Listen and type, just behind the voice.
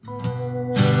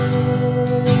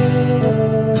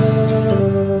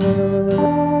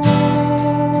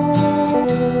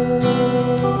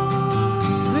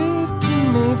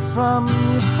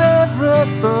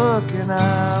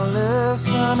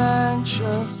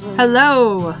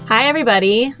Hello. Hi,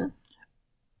 everybody.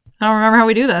 I don't remember how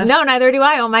we do this. No, neither do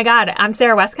I. Oh, my God. I'm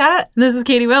Sarah Westcott. This is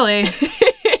Katie Willie,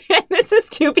 This is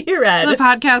To Be Read. the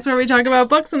podcast where we talk about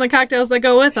books and the cocktails that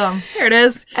go with them. Here it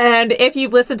is. And if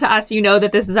you've listened to us, you know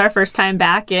that this is our first time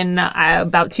back in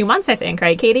about 2 months, I think.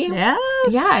 Right, Katie? Yes.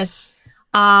 Yes.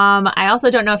 I also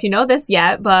don't know if you know this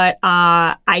yet, but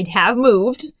I have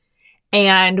moved.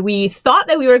 And we thought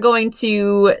that we were going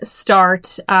to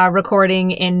start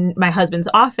recording in my husband's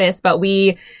office, but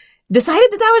we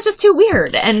decided that that was just too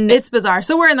weird. And It's bizarre.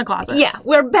 So we're in the closet. yeah,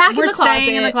 we're back in the closet. We're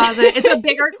staying in the closet. It's a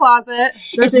bigger closet.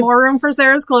 There's more room for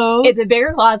Sarah's clothes. It's a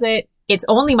bigger closet. It's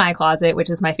only my closet, which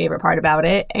is my favorite part about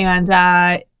it.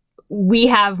 And we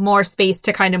have more space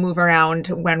to kind of move around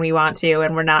when we want to,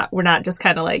 and we're not just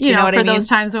kind of like, you know what I mean? For those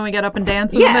times when we get up and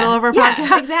dance in the middle of our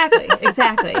podcast.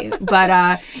 Exactly.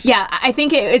 But yeah, I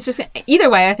think it's just, either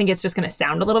way, I think it's just going to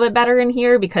sound a little bit better in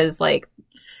here because like,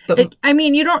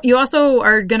 you also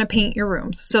are going to paint your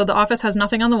rooms. So the office has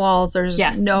nothing on the walls. There's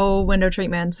no window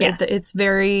treatments. Yes. It's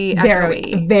very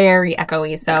echoey. Very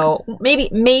echoey. So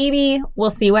maybe we'll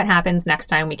see what happens next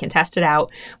time. We can test it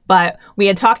out. But we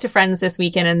had talked to friends this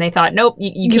weekend and they thought, nope,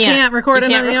 you can't record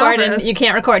in the office. You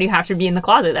can't record. You have to be in the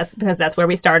closet. That's because that's where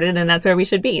we started and that's where we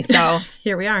should be. So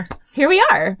Here we are.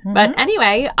 Mm-hmm. But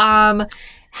anyway,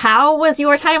 how was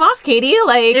your time off, Katie?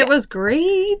 Like, it was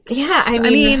great. Yeah, I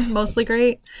mean, mostly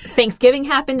great. Thanksgiving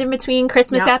happened in between.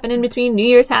 Christmas happened in between. New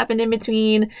Year's happened in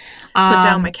between. Put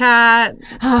down my cat.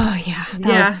 Oh, yeah.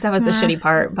 That was the shitty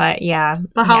part. But yeah.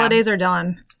 The holidays are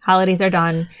done. Holidays are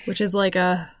done. Which is like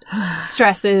a...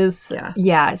 Stresses. Yes.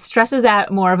 Yeah. Stress is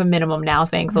at more of a minimum now,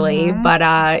 thankfully. Mm-hmm.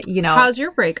 But, you know. How's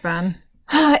your break been?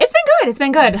 It's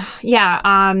been good.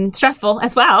 Yeah. Stressful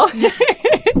as well.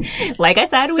 Like I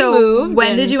said, we moved.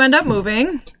 When did you end up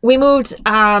moving? We moved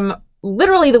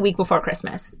literally the week before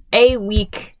Christmas. A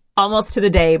week almost to the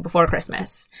day before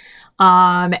Christmas.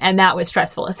 And that was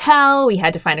stressful as hell. We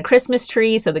had to find a Christmas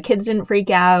tree so the kids didn't freak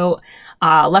out.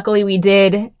 Luckily we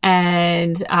did,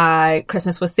 and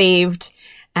Christmas was saved.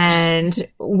 And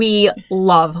we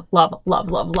love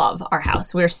our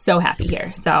house. We're so happy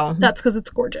here. So that's because it's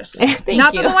gorgeous. Thank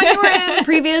Not you. that the one you were in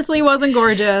previously wasn't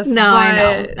gorgeous. No,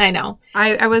 I know.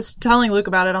 I was telling Luke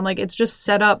about it. I'm like, it's just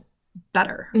set up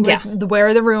better. Yeah. Like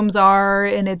where the rooms are,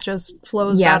 and it just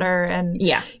flows better. And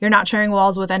you're not sharing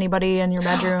walls with anybody in your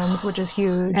bedrooms, which is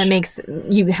huge.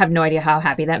 You have no idea how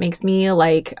happy that makes me.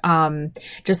 Like,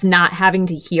 just not having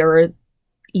to hear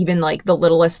even like the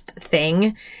littlest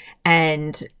thing.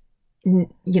 And, you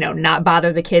know, not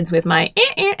bother the kids with my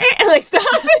like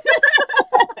stuff.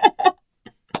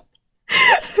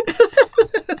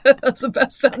 That's the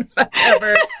best sound effect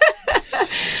ever.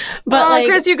 But like,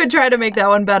 Chris, you could try to make that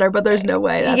one better, but there's no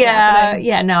way that's happening.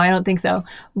 Yeah, no, I don't think so.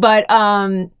 But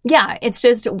yeah, it's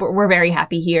just we're very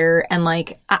happy here, and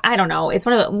like I don't know, it's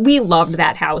we loved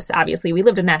that house. Obviously, we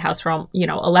lived in that house for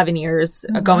 11 years,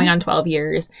 going on 12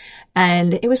 years,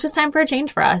 and it was just time for a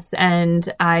change for us. And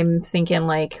I'm thinking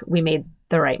like we made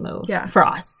the right move for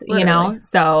us, literally. You know?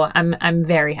 So I'm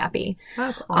very happy.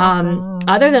 That's awesome.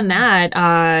 Other than that,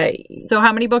 so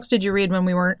how many books did you read when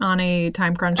we weren't on a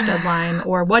time crunch deadline,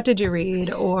 or what did you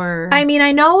read? Or I mean,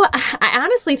 I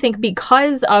honestly think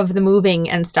because of the moving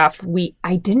and stuff,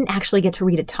 I didn't actually get to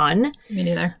read a ton. Me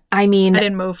neither. I mean, I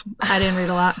didn't move. I didn't read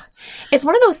a lot. It's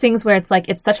one of those things where it's like,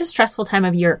 it's such a stressful time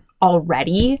of year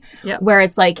already, where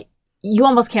it's like, you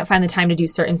almost can't find the time to do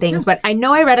certain things. But I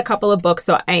know I read a couple of books,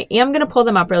 so I am going to pull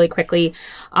them up really quickly.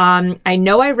 I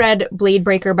know I read Blade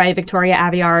Breaker by Victoria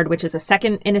Aveyard, which is a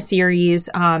second in a series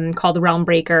called Realm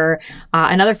Breaker,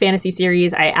 another fantasy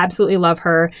series. I absolutely love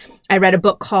her. I read a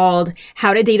book called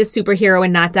How to Date a Superhero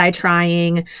and Not Die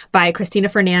Trying by Christina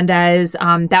Fernandez.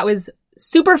 That was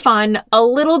super fun, a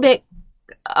little bit...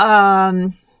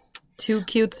 Too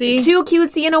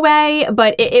cutesy in a way,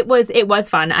 but it was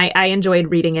fun. I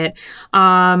enjoyed reading it.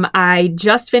 I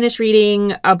just finished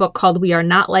reading a book called We Are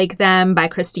Not Like Them by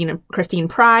Christine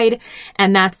Pride,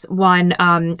 and that's one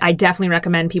I definitely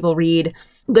recommend people read.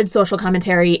 Good social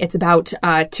commentary. It's about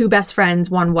two best friends,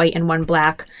 one white and one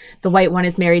black. The white one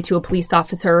is married to a police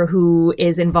officer who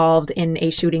is involved in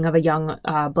a shooting of a young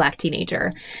black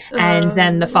teenager, and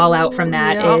then the fallout from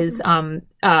that is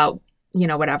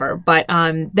whatever. But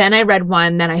then I read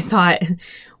one that I thought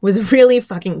was really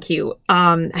fucking cute.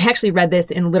 I actually read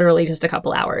this in literally just a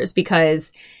couple hours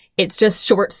because it's just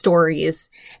short stories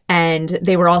and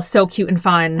they were all so cute and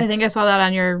fun. I think I saw that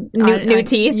on your New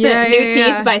Teeth. New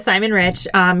Teeth by Simon Rich.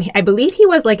 I believe he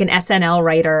was like an SNL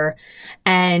writer,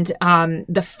 and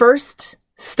the first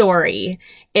story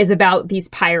is about these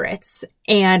pirates,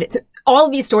 and all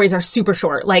of these stories are super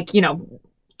short, like,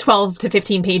 12 to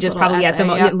 15 pages, probably essay, at the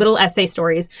most, little essay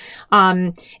stories.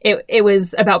 It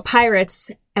was about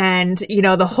pirates. And,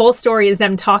 the whole story is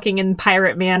them talking in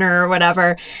pirate manner or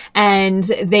whatever. And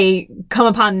they come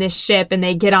upon this ship and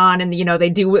they get on and,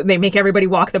 they make everybody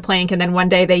walk the plank. And then one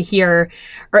day they hear,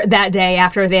 or that day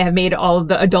after they have made all of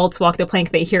the adults walk the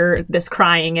plank, they hear this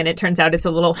crying and it turns out it's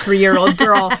a little 3-year-old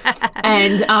girl.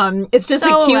 And, it's just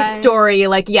a cute story.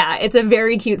 It's a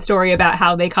very cute story about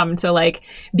how they come to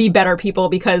be better people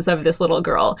because of this little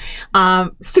girl.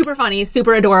 Super funny,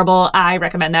 super adorable. I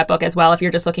recommend that book as well if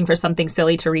you're just looking for something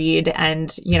silly to read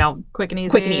and, quick and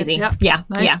easy. Yep. Yeah.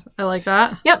 Nice. Yeah. I like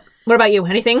that. Yep. What about you?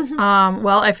 Anything?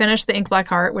 Well, I finished The Ink Black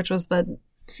Heart, which was the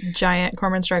giant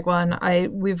Cormoran Strike one.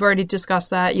 We've already discussed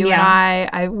that. You and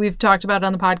I, we've talked about it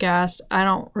on the podcast. I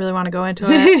don't really want to go into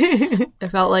it. I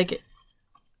felt like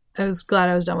I was glad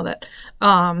I was done with it.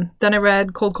 Then I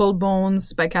read Cold Cold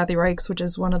Bones by Kathy Reichs, which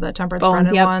is one of the Temperance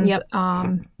Brennan ones. Yep.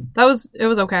 It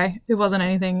was okay. It wasn't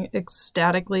anything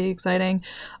ecstatically exciting.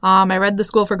 I read The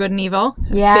School for Good and Evil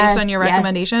based on your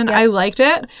recommendation. Yes. I liked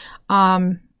it.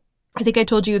 I think I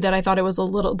told you that I thought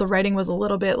the writing was a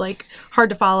little bit hard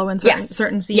to follow in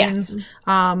certain scenes.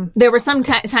 Yes. There were some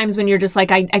times when you're just I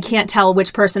can't tell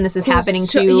which person this is happening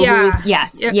to.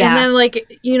 Yes. And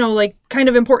then kind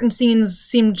of important scenes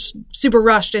seemed super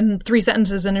rushed in 3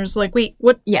 sentences and it was wait,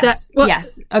 what? Yes. What?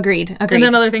 Yes. Agreed. And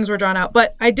then other things were drawn out.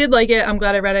 But I did like it. I'm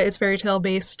glad I read it. It's fairy tale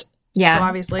based. Yeah. So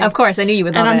obviously. Of course. I knew you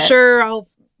would love it. And I'm sure I'll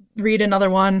read another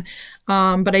one.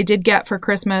 But I did get for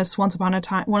Christmas one of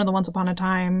the Once Upon a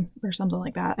Time or something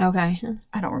like that. Okay.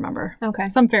 I don't remember. Okay.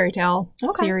 Some fairy tale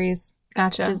series.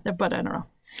 Gotcha. But I don't know.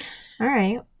 All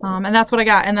right. And that's what I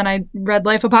got. And then I read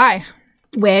Life of Pi,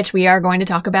 which we are going to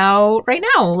talk about right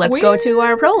now. Let's go to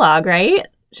our prologue, right?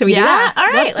 Should we do that? All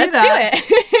right. Let's do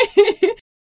it.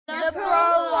 The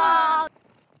prologue.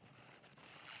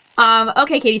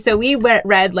 Okay, Katie, so we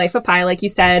read Life of Pi, like you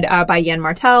said, by Yann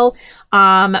Martel.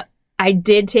 I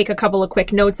did take a couple of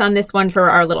quick notes on this one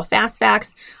for our little fast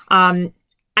facts. I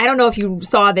don't know if you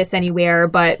saw this anywhere,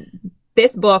 but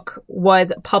this book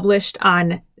was published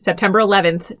on September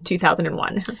 11th,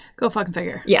 2001. Go fucking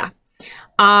figure. Yeah.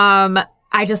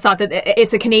 I just thought that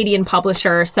it's a Canadian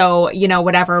publisher, so,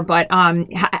 whatever. But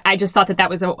I just thought that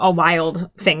was a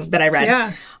wild thing that I read.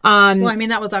 Yeah.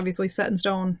 That was obviously set in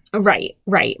stone. Right.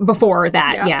 Before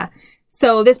that, yeah.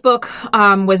 So this book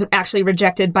was actually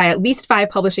rejected by at least 5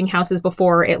 publishing houses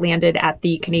before it landed at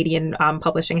the Canadian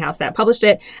publishing house that published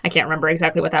it. I can't remember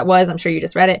exactly what that was. I'm sure you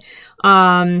just read it.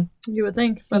 You would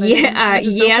think, but I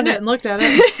just opened it and looked at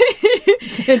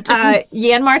it.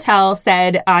 Yann Martel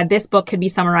said this book could be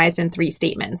summarized in 3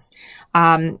 statements.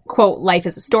 Quote, life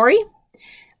is a story,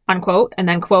 unquote, and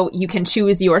then, quote, you can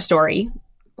choose your story,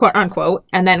 quote, unquote,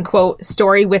 and then, quote, a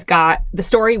story with God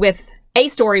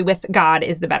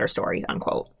is the better story,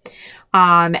 unquote.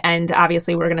 And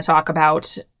obviously we're going to talk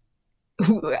about,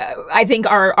 I think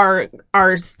our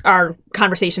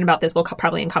conversation about this will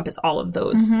probably encompass all of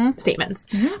those statements.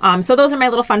 Mm-hmm. So those are my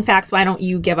little fun facts. Why don't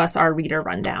you give us our reader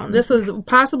rundown? This was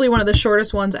possibly one of the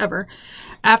shortest ones ever.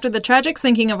 After the tragic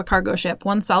sinking of a cargo ship,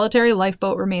 one solitary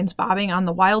lifeboat remains bobbing on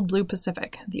the wild blue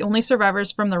Pacific. The only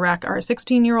survivors from the wreck are a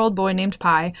 16-year-old boy named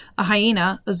Pi, a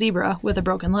hyena, a zebra with a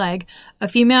broken leg, a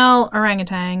female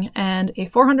orangutan, and a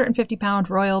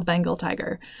 450-pound Royal Bengal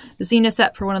tiger. The scene is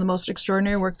set for one of the most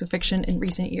extraordinary works of fiction in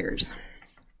recent years.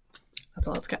 That's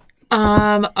all it's got.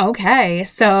 Okay,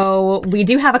 so we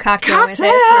do have a cocktail with this.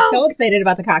 We're so excited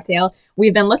about the cocktail.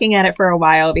 We've been looking at it for a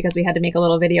while because we had to make a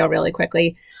little video really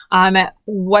quickly.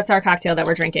 What's our cocktail that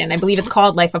we're drinking? I believe it's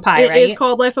called Life of Pi, right? It is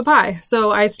called Life of Pi.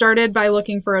 So I started by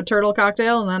looking for a turtle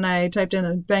cocktail, and then I typed in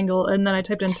a Bengal, and then I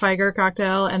typed in tiger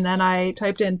cocktail, and then I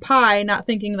typed in pie, not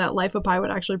thinking that Life of Pi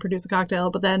would actually produce a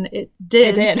cocktail, but then it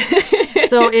did. It did.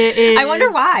 So it is. I wonder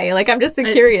why. I'm just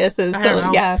curious. I don't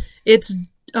know. Yeah. It's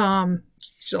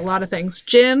a lot of things: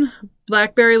 gin,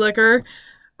 blackberry liquor,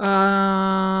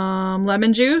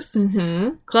 lemon juice,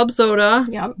 club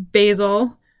soda,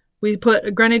 basil. We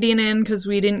put grenadine in because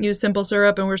we didn't use simple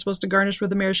syrup, and we're supposed to garnish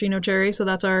with a maraschino cherry. So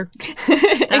that's our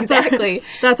exactly.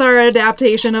 That's our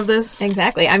adaptation of this.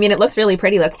 Exactly. I mean, it looks really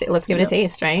pretty. Let's give it a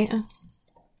taste, right?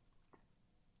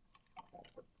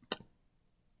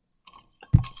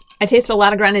 I taste a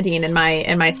lot of grenadine in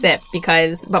my sip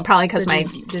probably because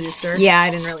Did you stir? Yeah, I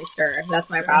didn't really stir. That's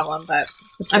my problem. But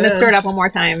I'm gonna stir it up one more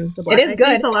time. It is good.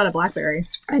 I taste a lot of blackberry.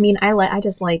 I mean, I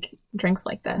just like drinks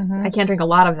like this. I can't drink a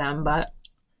lot of them, but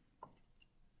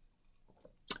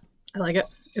I like it.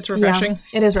 It's refreshing.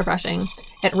 Yeah, it is refreshing.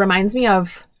 It reminds me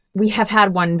of we have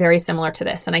had one very similar to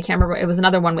this, and I can't remember. It was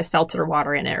another one with seltzer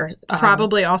water in it, or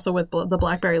probably also with the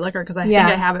blackberry liquor, because I think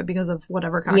I have it because of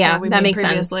whatever cocktail we made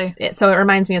previously. Sense. So it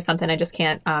reminds me of something. I just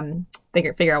can't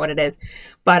figure out what it is.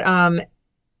 But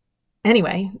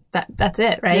anyway, that's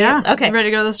it, right? Yeah. Okay. You ready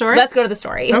to go to the story? Let's go to the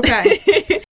story.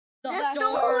 Okay. The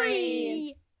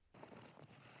story.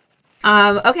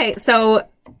 Okay, so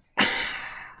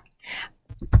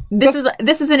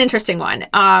this is an interesting one.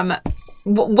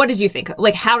 What did you think?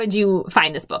 Like, how did you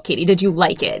find this book, Katie? Did you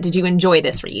like it? Did you enjoy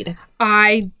this read?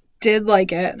 I did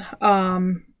like it.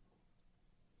 I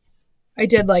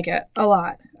did like it a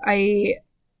lot.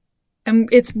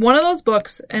 It's one of those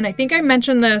books, and I think I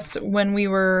mentioned this when we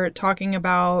were talking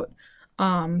about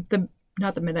not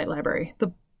the Midnight Library,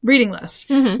 the reading list,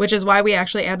 which is why we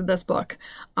actually added this book,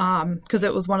 because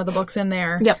it was one of the books in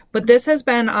there. Yep. But this has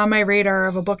been on my radar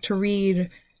of a book to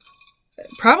read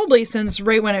probably since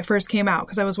right when it first came out,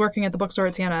 because I was working at the bookstore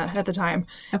at Siena at the time.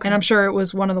 Okay. And I'm sure it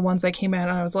was one of the ones that came in,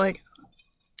 and I was like,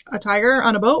 a tiger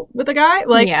on a boat with a guy?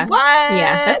 Like, what?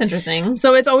 Yeah, that's interesting.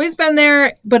 So it's always been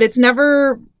there, but it's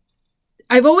never...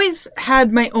 I've always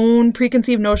had my own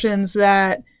preconceived notions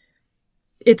that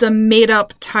it's a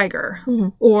made-up tiger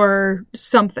or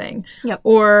something. Yep.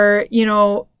 Or,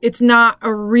 it's not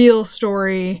a real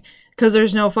story because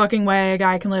there's no fucking way a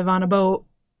guy can live on a boat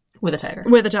with a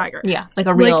tiger. Yeah. Like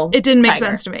a real it didn't make tiger.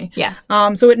 sense to me. Yes.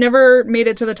 So it never made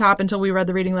it to the top until we read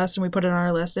the reading list and we put it on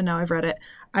our list, and now I've read it.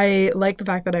 I like the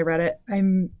fact that I read it.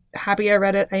 I'm happy I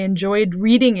read it. I enjoyed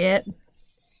reading it.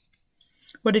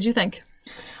 What did you think?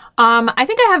 I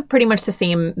think I have pretty much the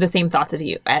same thoughts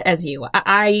as you.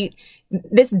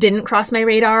 This didn't cross my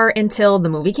radar until the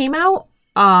movie came out.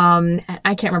 I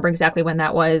can't remember exactly when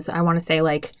that was. I want to say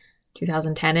like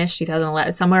 2010-ish,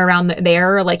 2011, somewhere around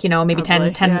there, like, maybe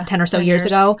probably, 10 or so years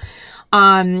ago.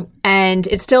 And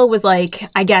it still was like,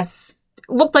 I guess,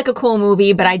 looked like a cool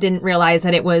movie, but I didn't realize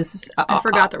that it was... I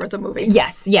forgot there was a movie.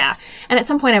 Yes, yeah. And at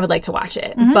some point I would like to watch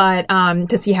it, but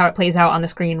to see how it plays out on the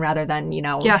screen rather than,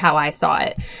 how I saw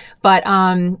it. But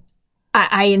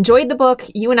I enjoyed the book.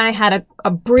 You and I had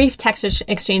a brief text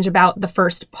exchange about the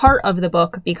first part of the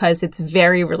book because it's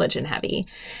very religion heavy.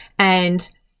 And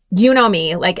you know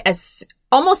me, like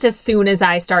almost as soon as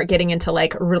I start getting into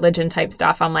like religion type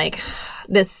stuff, I'm like,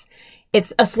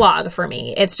 it's a slog for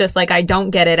me. It's just like, I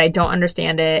don't get it. I don't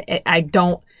understand it. I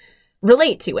don't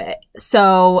relate to it.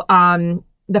 So,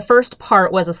 the first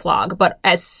part was a slog, but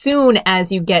as soon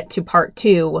as you get to part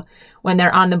 2, when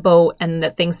they're on the boat and the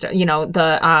things, he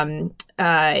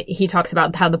talks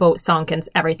about how the boat sunk and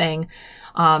everything.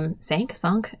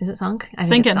 Sunk? Is it sunk? I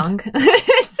think it's sunk.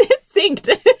 It's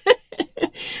synced.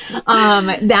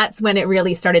 That's when it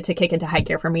really started to kick into high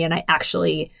gear for me, and I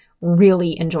actually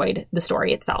really enjoyed the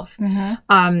story itself.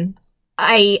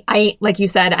 I like you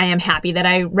said, I am happy that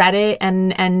I read it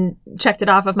and checked it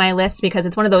off of my list because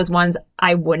it's one of those ones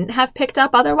I wouldn't have picked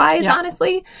up otherwise,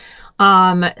 honestly.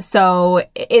 So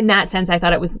in that sense, I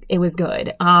thought it was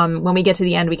good. When we get to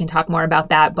the end, we can talk more about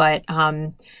that, but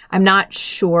I'm not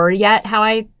sure yet how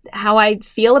I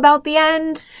feel about the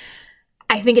end.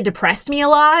 I think it depressed me a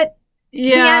lot.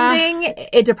 Yeah. The ending,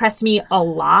 it depressed me a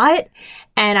lot,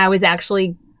 and I was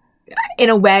actually, in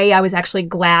a way,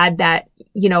 glad that,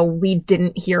 we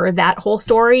didn't hear that whole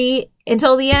story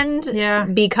until the end. Yeah.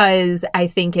 Because I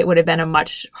think it would have been a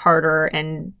much harder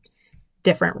and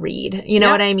different read. You know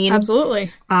what I mean?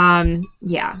 Absolutely.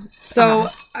 Yeah. So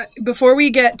before we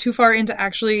get too far into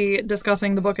actually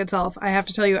discussing the book itself, I have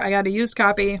to tell you, I got a used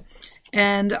copy,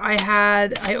 and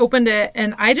I opened it,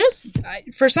 and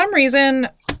for some reason,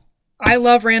 I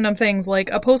love random things, like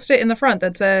a Post-it in the front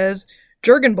that says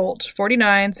Jurgenbolt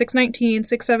 49 619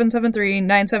 6773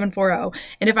 9740.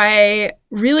 And if I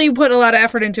really put a lot of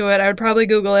effort into it, I would probably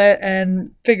Google it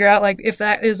and figure out like if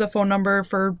that is a phone number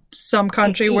for some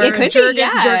country where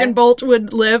Jurgenbolt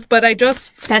would live. But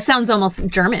that sounds almost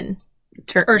German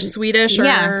or Swedish or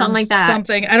something like that.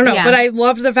 Something. I don't know. Yeah. But I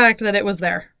loved the fact that it was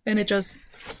there, and it just...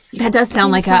 That does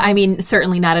sound like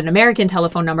certainly not an American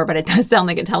telephone number, but it does sound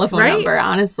like a telephone number,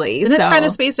 honestly. And it's kind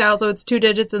of spaced out, so it's 2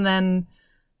 digits and then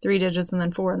 3 digits and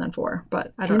then 4 and then 4.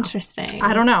 But I don't know. Interesting.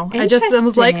 I don't know. I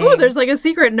was like, oh, there's like a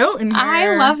secret note in here.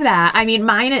 I love that. I mean,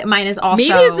 mine is also...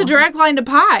 Maybe it's a direct line to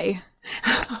Pi.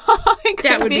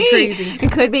 That would be crazy.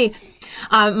 It could be.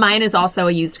 Mine is also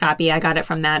a used copy. I got it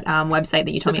from that website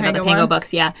that you told me about, the Pango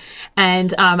books. Yeah.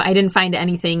 And I didn't find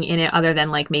anything in it other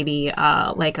than like maybe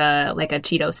like a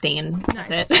Cheeto stain.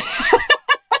 That's it.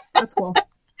 That's cool.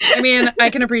 I mean,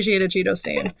 I can appreciate a Cheeto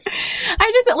stain.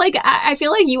 I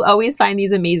feel like you always find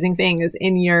these amazing things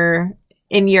in your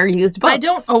used books. I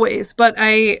don't always, but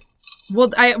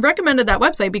Well, I recommended that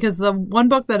website because the one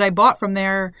book that I bought from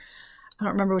there, I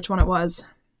don't remember which one it was.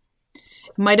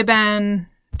 It might have been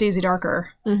Daisy Darker.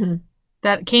 Mm-hmm.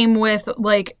 That came with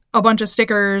like a bunch of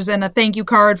stickers and a thank you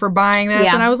card for buying this.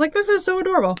 Yeah. And I was like, this is so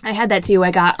adorable. I had that too. I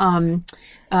got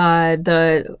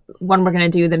the one we're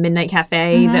going to do, the Midnight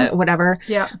Cafe, the whatever.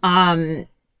 Yeah.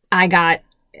 I got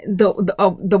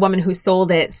the woman who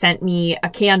sold it sent me a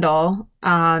candle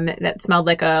that smelled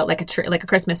like a tree, like a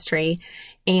Christmas tree,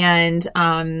 and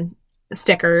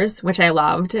stickers, which I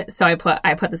loved. So I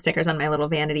put the stickers on my little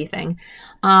vanity thing.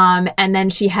 And then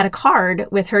she had a card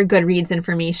with her Goodreads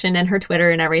information and her Twitter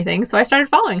and everything. So I started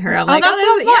following her. I'm like, that's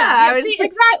so fun. Yeah, see,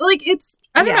 exactly. Like it's,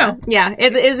 I don't know. Yeah.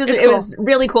 It was a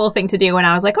really cool thing to do. And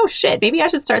I was like, oh shit, maybe I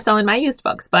should start selling my used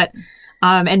books. But,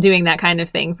 and doing that kind of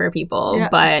thing for people. Yeah.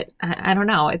 But I don't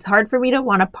know. It's hard for me to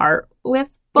want to part with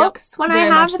books when I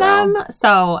have them.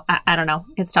 So I don't know.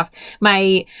 It's tough.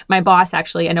 My boss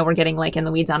actually, I know we're getting like in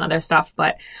the weeds on other stuff,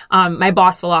 but my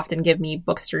boss will often give me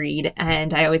books to read,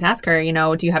 and I always ask her,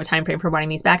 do you have a time frame for wanting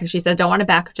these back? And she says, don't want it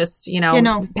back, just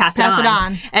pass it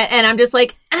on. And I'm just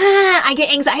like, I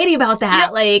get anxiety about that.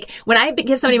 Yep. Like when I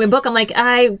give somebody my book, I'm like,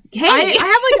 I have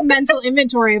like a mental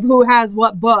inventory of who has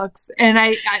what books, and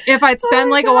if I'd spend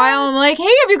like a while, I'm like, hey,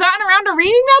 have you gotten around to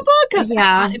reading that book? Because I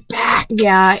want it back.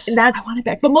 Yeah, I want it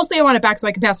back. But mostly I want it back so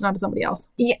I can pass it on to somebody else.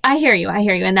 Yeah, I hear you.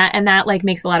 And that like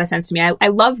makes a lot of sense to me. I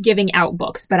love giving out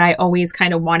books, but I always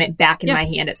kind of want it back in my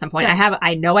hand at some point. Yes.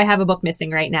 I know I have a book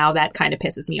missing right now that kind of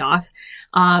pisses me off.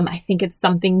 I think it's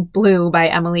Something Blue by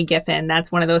Emily Giffin.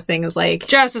 That's one of those things like...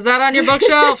 Jess, is that on your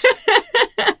bookshelf?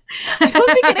 I don't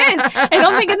think it is. I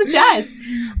don't think it's Jess.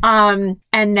 And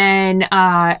then...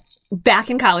 back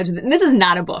in college, this is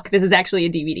not a book. This is actually a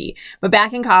DVD. But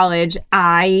back in college,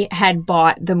 I had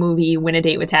bought the movie Win a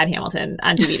Date with Tad Hamilton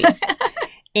on DVD.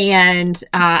 And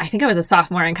I think I was a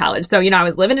sophomore in college. So, I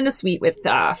was living in a suite with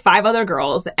 5 other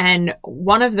girls. And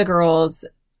one of the girls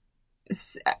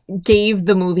gave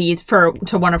the movie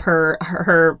to one of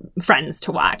her friends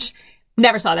to watch.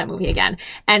 Never saw that movie again.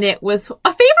 And it was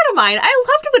a favorite of mine. I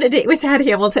loved Win a Date with Tad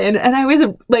Hamilton. And I was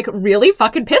like really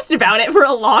fucking pissed about it for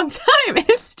a long time. And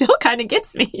it still kind of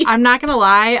gets me. I'm not going to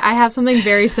lie. I have something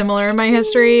very similar in my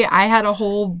history. I had a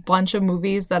whole bunch of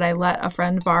movies that I let a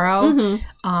friend borrow.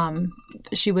 Mm-hmm.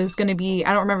 She was going to be,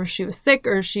 I don't remember if she was sick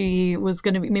or she was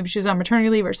going to be, maybe she was on maternity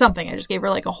leave or something. I just gave her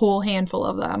like a whole handful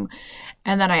of them.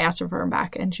 And then I asked her for them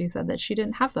back, and she said that she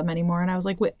didn't have them anymore. And I was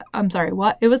like, wait, I'm sorry,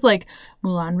 what? It was like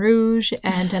Moulin Rouge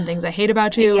and 10 Things I Hate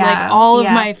About You, like all of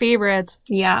my favorites.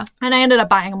 Yeah. And I ended up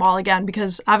buying them all again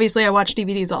because obviously I watch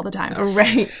DVDs all the time.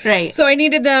 Right. So I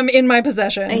needed them in my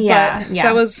possession. Yeah. But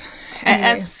that was...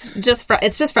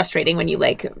 It's just frustrating when you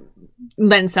like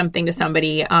lend something to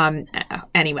somebody.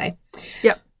 Anyway.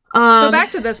 Yep. So back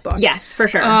to this book. Yes, for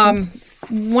sure.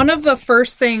 One of the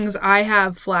first things I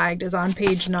have flagged is on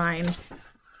page 9.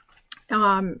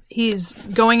 He's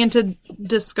going into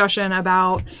discussion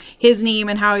about his name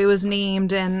and how he was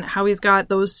named and how he's got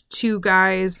those 2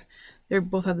 guys. They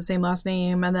both have the same last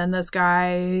name. And then this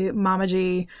guy, Mama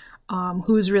G,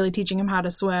 who's really teaching him how to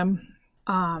swim.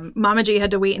 Mama G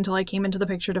had to wait until I came into the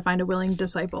picture to find a willing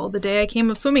disciple. The day I came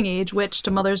of swimming age, which,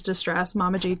 to mother's distress,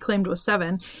 Mama G claimed was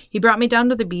 7, he brought me down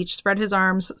to the beach, spread his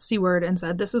arms seaward, and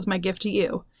said, "This is my gift to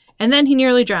you." And then he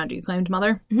nearly drowned you, claimed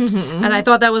Mother. Mm-hmm. And I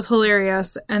thought that was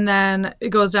hilarious. And then it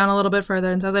goes down a little bit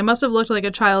further and says, "I must have looked like a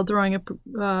child throwing a...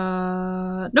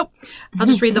 Nope. I'll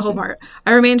just read the whole part.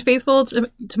 "I remained faithful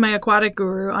to my aquatic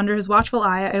guru. Under his watchful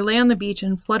eye, I lay on the beach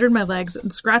and fluttered my legs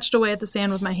and scratched away at the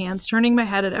sand with my hands, turning my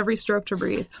head at every stroke to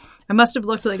breathe. I must have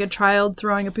looked like a child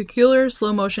throwing a peculiar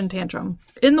slow-motion tantrum.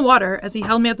 In the water, as he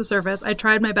held me at the surface, I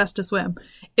tried my best to swim.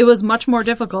 It was much more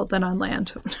difficult than on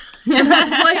land." And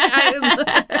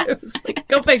I was like,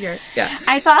 go figure. Yeah.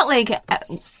 I thought like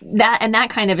that, and that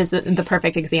kind of is the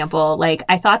perfect example. Like,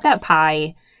 I thought that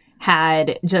Pi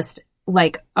had just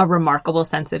like a remarkable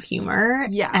sense of humor.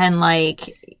 Yes. And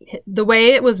like the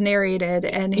way it was narrated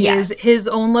and his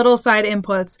own little side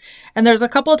inputs. And there's a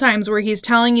couple of times where he's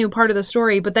telling you part of the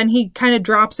story, but then he kind of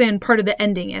drops in part of the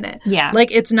ending in it. Yeah.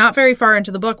 Like, it's not very far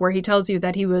into the book where he tells you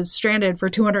that he was stranded for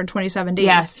 227 days.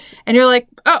 Yes. And you're like,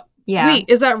 oh, yeah. Wait,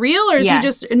 is that real or is he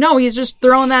just... No, he's just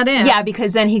throwing that in. Yeah,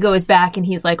 because then he goes back and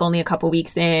he's like only a couple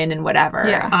weeks in and whatever.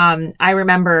 Yeah. I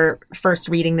remember first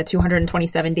reading the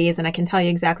 227 days, and I can tell you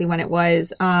exactly when it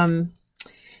was. Let me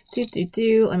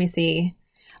see.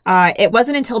 It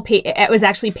wasn't until... it was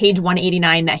actually page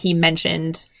 189 that he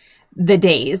mentioned the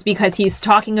days, because he's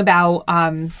talking about...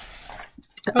 so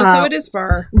it is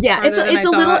far. Yeah,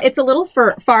 it's a little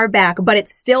far back, but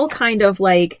it's still kind of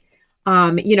like,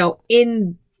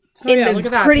 in look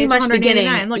at that. pretty Page much 189.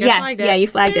 beginning. Look, I yes, flagged it. yeah, you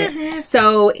flagged it.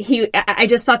 So I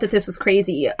just thought that this was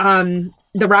crazy.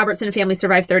 The Robertson family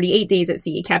survived 38 days at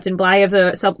sea. Captain Bligh of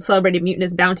the celebrated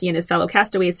mutinous Bounty and his fellow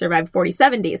castaways survived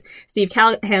 47 days. Steve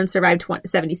Callahan survived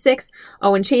 76.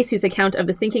 Owen Chase, whose account of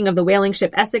the sinking of the whaling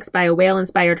ship Essex by a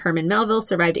whale-inspired Herman Melville,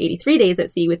 survived 83 days at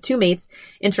sea with 2 mates,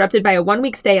 interrupted by a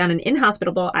 1-week stay on an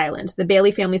inhospitable island. The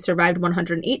Bailey family survived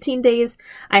 118 days.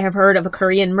 I have heard of a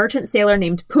Korean merchant sailor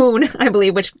named Poon, I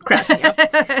believe, which cracks me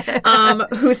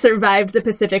up, who survived the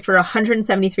Pacific for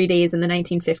 173 days in the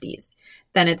 1950s.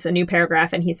 Then it's a new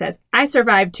paragraph, and he says, I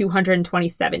survived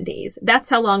 227 days. That's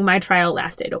how long my trial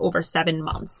lasted, over 7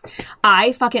 months.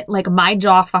 I fucking, my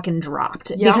jaw fucking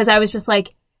dropped. Yep. Because I was just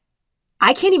like,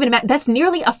 I can't even imagine. That's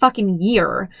nearly a fucking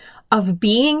year of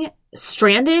being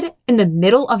stranded in the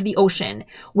middle of the ocean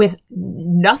with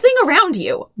nothing around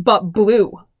you but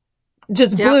blue.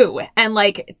 Just blue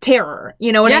and, terror.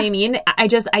 You know what I mean? I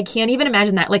can't even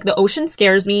imagine that. The ocean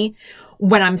scares me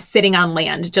when I'm sitting on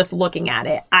land just looking at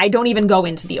it. I don't even go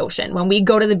into the ocean. When we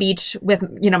go to the beach with,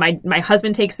 my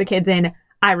husband takes the kids in,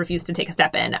 I refuse to take a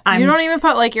step in. You don't even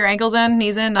put your ankles in,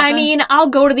 knees in, nothing? I mean, I'll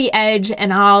go to the edge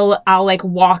and I'll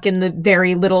walk in the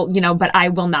very little, but I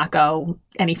will not go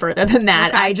any further than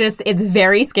that. Okay. It's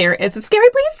very scary. It's a scary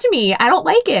place to me. I don't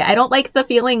like it. I don't like the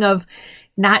feeling of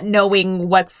not knowing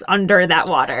what's under that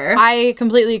water. I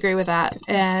completely agree with that.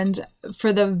 And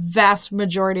for the vast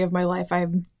majority of my life,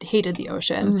 I've hated the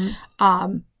ocean.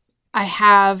 Mm-hmm. I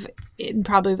have in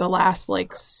probably the last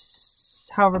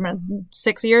however many,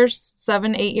 6 years,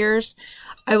 7, 8 years,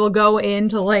 I will go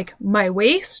into my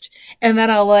waist and then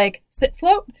I'll sit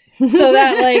float. So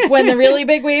that when the really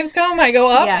big waves come, I go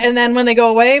up and then when they go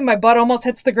away, my butt almost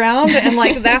hits the ground and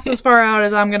that's as far out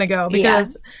as I'm going to go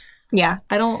because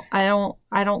I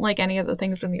don't like any of the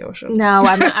things in the ocean. No,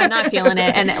 I'm not feeling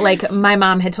it. And my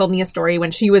mom had told me a story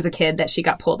when she was a kid that she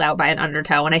got pulled out by an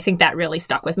undertow, and I think that really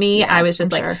stuck with me. Yeah, I was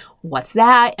just what's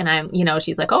that? And I'm,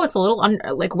 she's like, oh, it's a little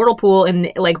whirlpool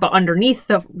and but underneath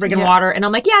the friggin' water. And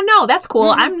I'm like, yeah, no, that's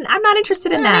cool. Mm-hmm. I'm not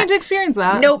interested in that. I need to experience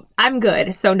that. Nope, I'm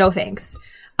good. So no thanks.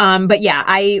 But yeah,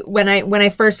 when I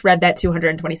first read that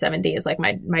 227 days,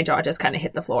 my jaw just kind of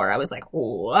hit the floor. I was like,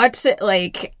 what?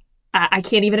 I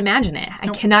can't even imagine it.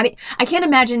 Nope. I can't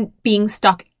imagine being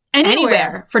stuck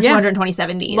anywhere for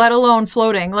 227 days. Let alone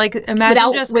floating.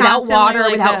 Imagine without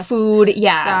water, without food.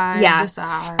 Yeah.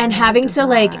 Side, and having to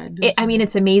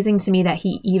it's amazing to me that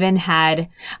he even had,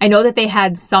 I know that they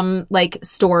had some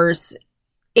stores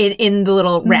in the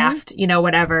little raft,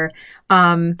 whatever.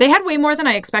 They had way more than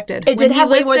I expected. It did have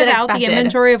way more than I expected. When he listed out the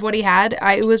inventory of what he had,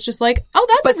 it was just oh,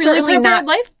 that's a really prepared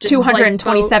life.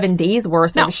 227 days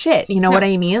worth of shit. You know what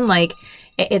I mean?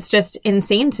 It's just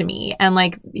insane to me.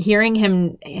 And hearing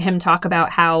him talk about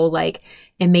how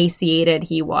emaciated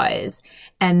he was,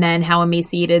 and then how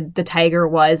emaciated the tiger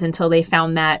was until they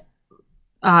found that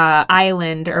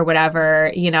island or whatever,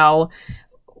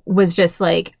 was just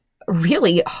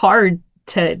really hard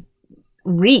to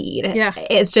read. Yeah.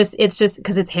 It's just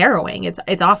because it's harrowing.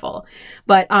 It's awful.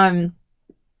 But I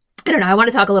don't know. I want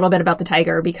to talk a little bit about the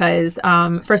tiger because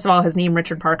first of all, his name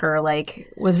Richard Parker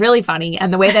was really funny,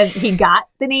 and the way that he got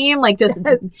the name just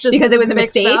because it was a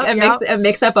mistake, a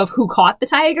mix up of who caught the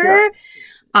tiger.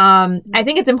 Yeah. I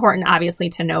think it's important, obviously,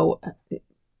 to know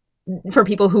for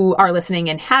people who are listening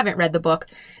and haven't read the book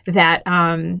that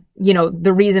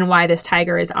the reason why this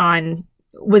tiger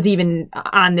was even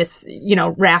on this,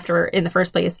 rafter in the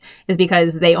first place is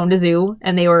because they owned a zoo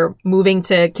and they were moving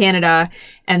to Canada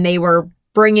and they were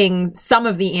bringing some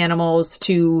of the animals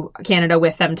to Canada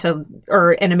with them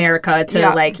or in America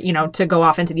to to go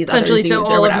off into these essentially other zoos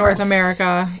to all of North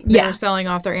America. They're selling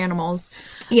off their animals.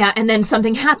 Yeah. And then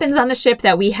something happens on the ship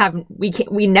that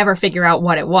we never figure out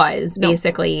what it was. Nope.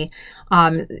 Basically,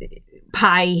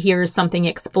 Pi hears something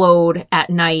explode at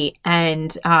night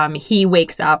and he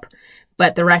wakes up.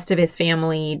 But the rest of his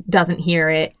family doesn't hear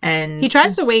it, and he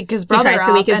tries to wake his brother up,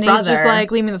 and he's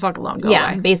just leave me the fuck alone, go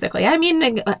away. Basically. I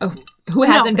mean, who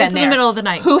hasn't been there? It's in the middle of the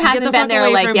night. Who hasn't been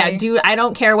there? Dude, I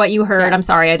don't care what you heard. Yeah. I'm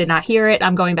sorry, I did not hear it.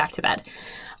 I'm going back to bed.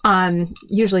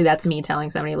 Usually that's me telling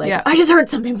somebody I just heard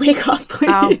something. Wake up, please.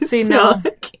 Oh, see, no.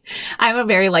 I'm a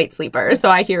very light sleeper,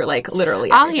 so I hear literally.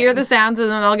 I'll hear the sounds,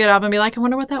 and then I'll get up and be like, I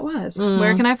wonder what that was.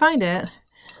 Where can I find it?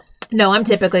 No, I'm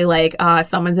typically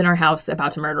someone's in our house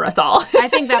about to murder us all. I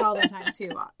think that all the time,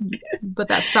 too. But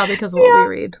that's probably because of what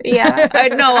we read. Yeah.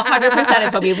 No, 100%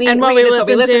 it's what we read. And what we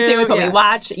listen to. It's what we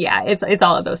watch. Yeah, it's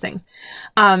all of those things.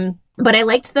 But I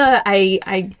liked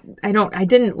I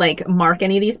didn't mark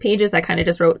any of these pages. I kind of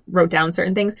just wrote down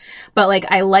certain things. But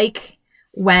I like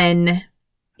when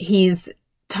he's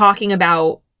talking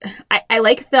about, I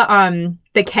like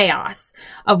the chaos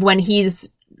of when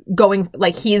he's going,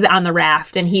 like, he's on the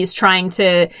raft and he's trying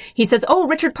to, he says, oh,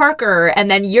 Richard Parker. And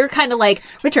then you're kind of like,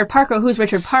 Richard Parker, who's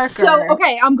Richard Parker? So,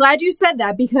 okay, I'm glad you said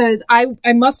that because I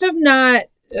must have not,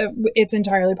 it's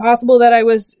entirely possible that I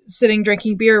was sitting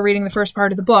drinking beer reading the first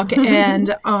part of the book and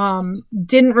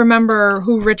didn't remember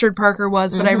who Richard Parker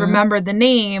was, but I remembered the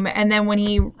name. And then when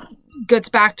he gets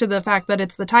back to the fact that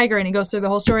it's the tiger and he goes through the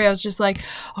whole story, I was just like,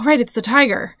 all right, it's the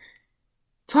tiger.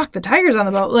 Fuck, the tiger's on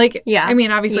the boat. Like, yeah. I mean,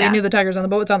 obviously I knew the tiger's on the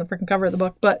boat. It's on the freaking cover of the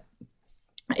book, but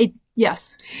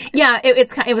yes. Yeah,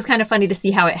 it was kind of funny to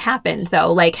see how it happened,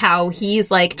 though. Like, how he's,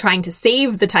 like, trying to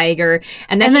save the tiger,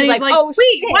 and then he's like, oh, wait,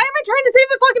 shit. Why am I trying to save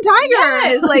the fucking tiger?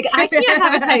 Yes, like, I can't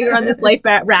have a tiger on this life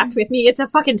raft with me. It's a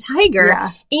fucking tiger.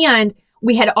 Yeah. And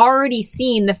we had already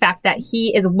seen the fact that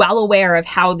he is well aware of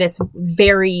how this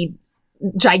very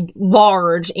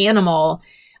large animal,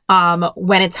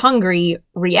 when it's hungry,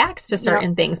 reacts to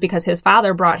certain things, because his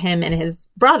father brought him and his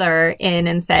brother in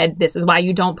and said, this is why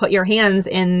you don't put your hands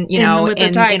in with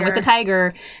the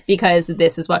tiger, because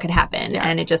this is what could happen. Yeah.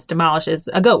 And it just demolishes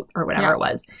a goat or whatever it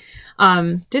was.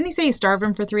 Didn't he say he starved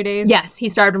him for 3 days? Yes, he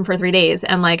starved him for 3 days.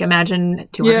 And, like, imagine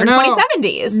 227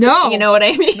 days. No. You know what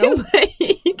I mean? Nope.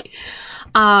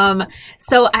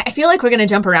 So I feel like we're going to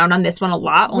jump around on this one a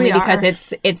lot, only because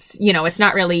it's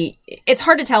not really, it's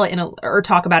hard to tell it or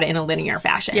talk about it in a linear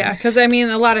fashion. Yeah. Cause I mean,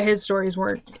 a lot of his stories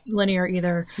weren't linear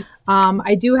either.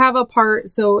 I do have a part.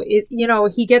 So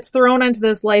he gets thrown onto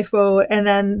this lifeboat and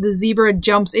then the zebra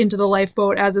jumps into the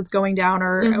lifeboat as it's going down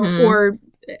or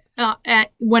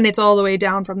when it's all the way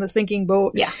down from the sinking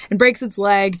boat and breaks its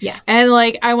leg. Yeah. And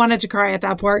like, I wanted to cry at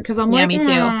that part because I'm like, me too.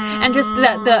 And just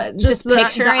the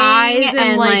picturing the eyes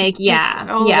and like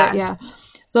all of it,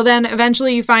 So then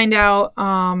eventually you find out,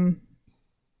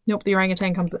 nope, the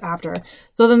orangutan comes after.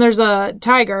 So then there's a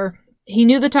tiger. He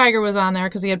knew the tiger was on there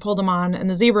because he had pulled him on, and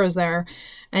the zebra is there.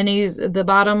 And he's at the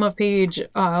bottom of page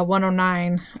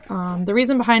 109. The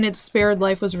reason behind its spared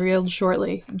life was revealed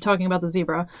shortly. I'm talking about the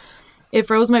zebra. It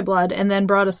froze my blood and then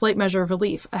brought a slight measure of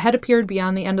relief. A head appeared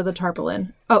beyond the end of the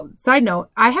tarpaulin. Oh, side note,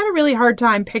 I had a really hard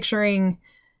time picturing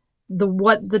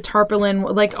what the tarpaulin,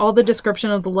 like all the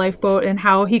description of the lifeboat and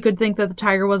how he could think that the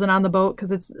tiger wasn't on the boat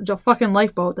because it's a fucking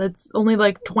lifeboat that's only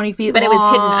like 20 feet long. But it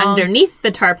was hidden underneath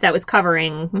the tarp that was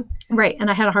covering. Right, and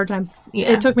I had a hard time.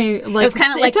 Yeah. It took me like,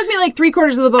 it took me like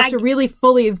 3/4 of the book to really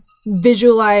fully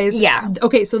visualize. Yeah.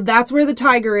 Okay, so that's where the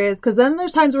tiger is, because then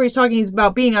there's times where he's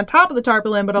about being on top of the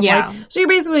tarpaulin, but I'm like, so you're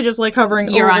basically just like hovering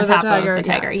over on top the tiger. Of the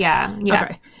tiger. Yeah.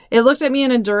 Okay. It looked at me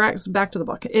in a direct, back to the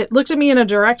book. It looked at me in a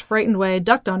direct, frightened way,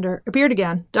 ducked under, appeared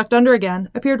again, ducked under again,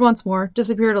 appeared once more,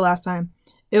 disappeared a last time.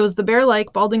 It was the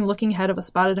bear-like, balding-looking head of a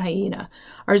spotted hyena.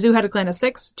 Our zoo had a clan of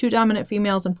 6, 2 dominant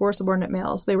females and 4 subordinate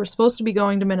males. They were supposed to be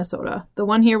going to Minnesota. The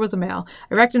one here was a male.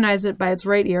 I recognized it by its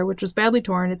right ear, which was badly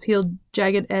torn, its heel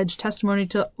jagged edge testimony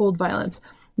to old violence.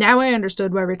 Now I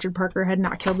understood why Richard Parker had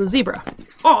not killed the zebra.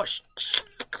 Oh,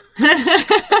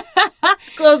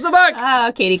 close the book.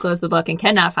 Oh, Katie closed the book and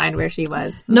cannot find where she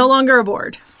was. No longer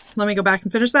aboard. Let me go back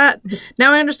and finish that.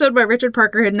 Now I understood why Richard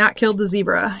Parker had not killed the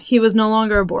zebra. He was no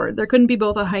longer aboard. There couldn't be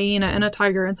both a hyena and a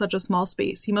tiger in such a small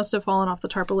space. He must have fallen off the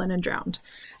tarpaulin and drowned.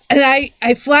 And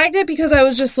I flagged it because I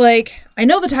was just like, I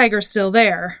know the tiger's still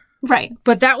there. Right.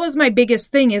 But that was my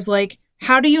biggest thing is like,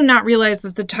 how do you not realize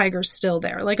that the tiger's still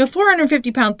there? Like a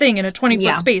 450-pound thing in a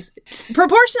 20-foot space,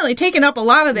 proportionally taking up a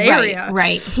lot of the area.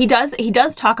 Right. He does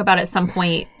talk about at some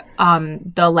point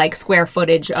the like square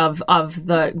footage of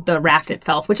the raft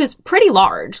itself, which is pretty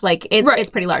large. Like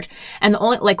it's pretty large. And the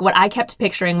only like what I kept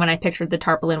picturing when I pictured the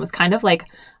tarpaulin was kind of like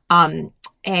a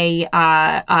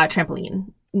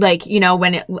trampoline. Like,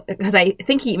 because I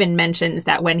think he even mentions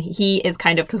that when he is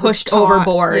kind of pushed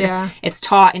overboard, it's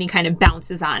taut and he kind of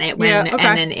bounces on it and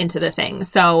then into the thing.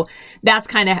 So that's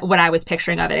kind of what I was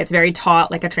picturing of it. It's very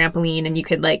taut, like a trampoline, and you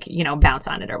could like, bounce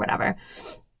on it or whatever.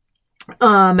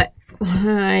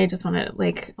 I just want to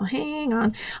like, hang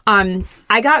on.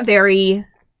 I got very,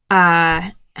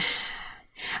 I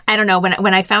don't know,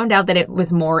 when I found out that it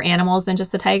was more animals than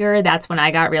just a tiger, that's when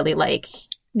I got really like,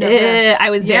 I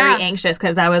was very anxious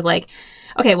because I was like,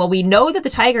 okay, well, we know that the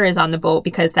tiger is on the boat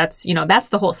because that's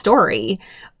the whole story.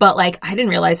 But like, I didn't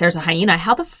realize there's a hyena.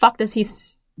 How the fuck does he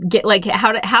get, like,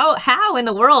 how in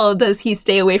the world does he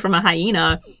stay away from a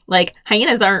hyena? Like,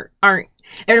 hyenas aren't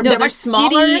they're much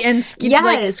smaller and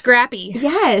like scrappy.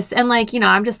 Yes, and like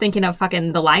I'm just thinking of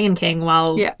fucking the Lion King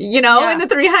while and the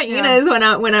 3 hyenas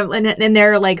when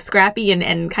they're like scrappy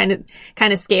and kind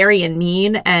of scary and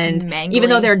mean and mangly. Even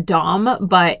though they're dumb,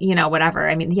 but whatever.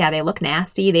 I mean, they look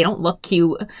nasty. They don't look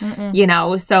cute.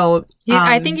 So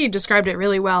I think he described it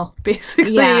really well,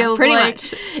 basically. Yeah, it was pretty like,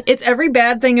 much. It's every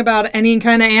bad thing about any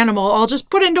kind of animal, all just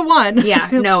put into one. Yeah,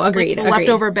 no, agreed. Like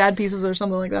leftover bad pieces or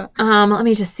something like that. Let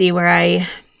me just see where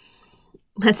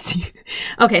let's see.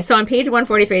 Okay, so on page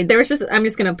 143, I'm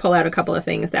just going to pull out a couple of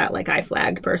things that like I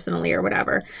flagged personally or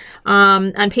whatever.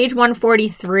 On page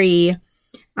 143,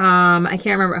 I can't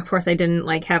remember. Of course, I didn't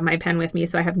like have my pen with me,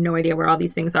 so I have no idea where all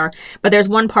these things are. But there's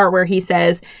one part where he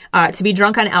says, to be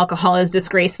drunk on alcohol is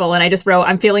disgraceful. And I just wrote,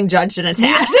 I'm feeling judged and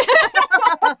attacked.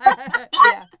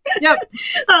 Yeah. Yep.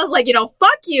 I was like,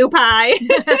 fuck you, Pie.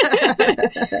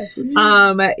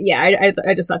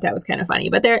 I just thought that was kind of funny.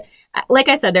 But there, like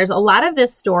I said, there's a lot of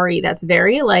this story that's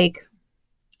very like,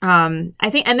 I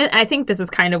think this is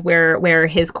kind of where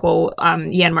his quote,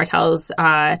 Yann Martel's,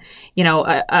 a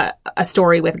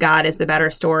story with God is the better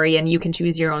story, and you can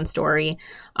choose your own story.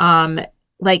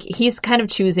 Like he's kind of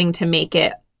choosing to make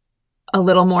it a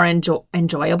little more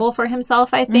enjoyable for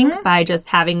himself, I think, by just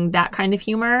having that kind of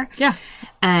humor. Yeah.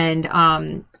 And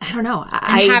I don't know.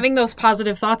 And having those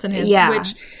positive thoughts in his. Yeah.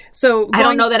 I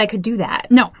don't know that I could do that.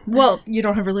 No. Well, you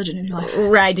don't have religion in your life.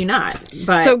 Right, I do not.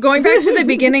 But so going back to the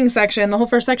beginning section, the whole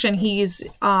first section, he's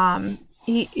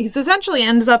essentially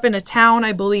ends up in a town,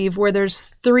 I believe, where there's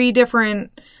 3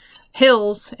 different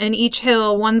hills, and each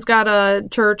hill, one's got a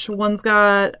church, one's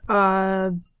got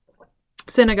a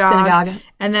synagogue,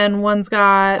 and then one's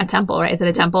got a temple, right? Is it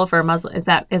a temple for Muslim? Is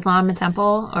that Islam a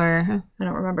temple, or I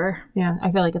don't remember. Yeah,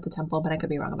 I feel like it's a temple, but I could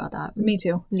be wrong about that. Me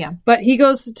too. Yeah. But he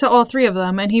goes to all 3 of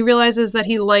them, and he realizes that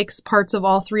he likes parts of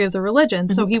all 3 of the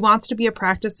religions. So he wants to be a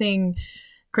practicing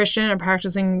Christian, a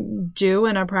practicing Jew,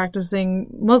 and a practicing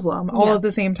Muslim all at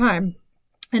the same time.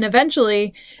 And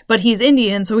eventually, but he's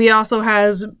Indian, so he also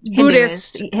has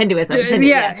Buddhist Hinduism.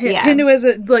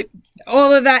 Hinduism, like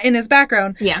all of that in his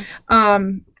background. Yeah.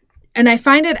 And I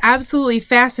find it absolutely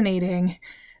fascinating,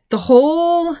 the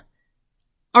whole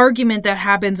argument that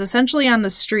happens essentially on the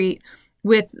street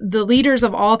with the leaders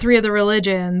of all 3 of the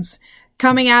religions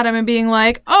coming at him and being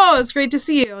like, oh, it's great to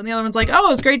see you. And the other one's like,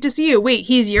 oh, it's great to see you. Wait,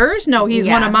 he's yours? No, he's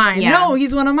one of mine. Yeah. No,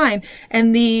 he's one of mine.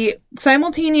 And the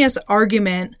simultaneous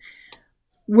argument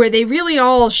where they really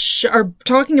all are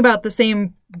talking about the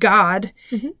same God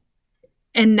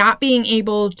and not being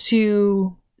able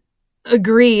to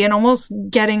agree and almost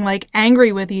getting like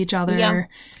angry with each other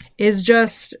is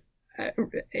just,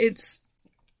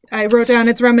 I wrote down,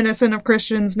 it's reminiscent of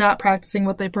Christians not practicing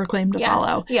what they proclaim to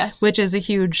follow. Yes. Which is a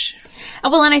huge...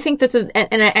 Well, and I think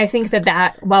I think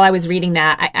that while I was reading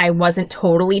that, I wasn't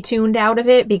totally tuned out of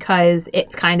it, because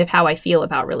it's kind of how I feel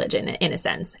about religion in a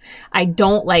sense. I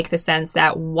don't like the sense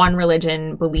that one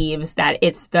religion believes that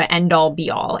it's the end all be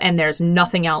all and there's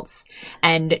nothing else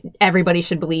and everybody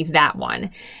should believe that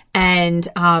one. And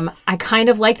I kind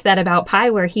of liked that about Pi,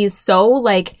 where he's so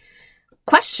like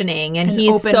questioning and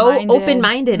he's so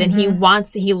open-minded and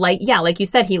like you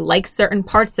said, he likes certain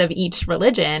parts of each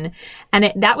religion,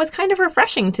 and that was kind of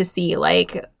refreshing to see.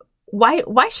 Like, why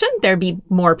shouldn't there be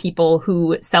more people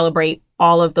who celebrate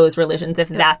all of those religions if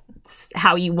that's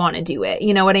how you want to do it?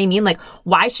 You know what I mean? Like,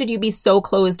 why should you be so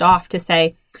closed off to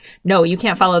say, no, you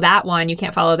can't follow that one, you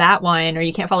can't follow that one, or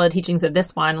you can't follow the teachings of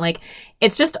this one? Like,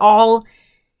 it's just all,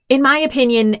 in my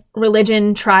opinion,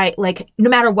 religion no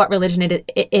matter what religion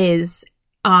it is,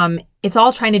 it's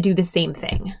all trying to do the same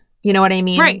thing. You know what I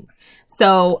mean? Right.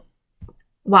 So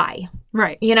why?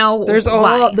 Right. You know, there's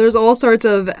all sorts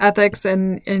of ethics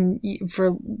and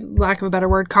for lack of a better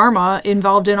word, karma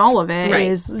involved in all of it. Right.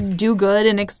 Is do good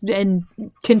and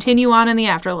continue on in the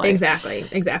afterlife. Exactly.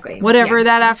 Whatever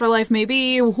that afterlife may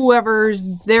be, whoever's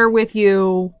there with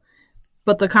you,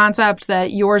 but the concept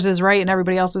that yours is right and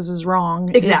everybody else's is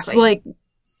wrong. Exactly. It's like,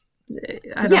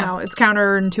 I don't know, it's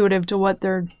counterintuitive to what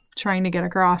they're trying to get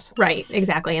across. Right,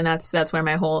 exactly. And that's where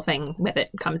my whole thing with it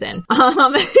comes in.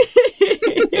 I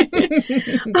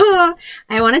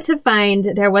wanted to find,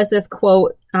 there was this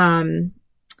quote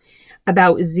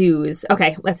about zoos.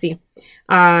 Okay, let's see.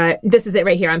 This is it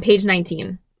right here on page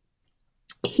 19.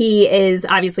 He is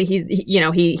obviously,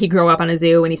 he grew up on a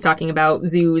zoo, and he's talking about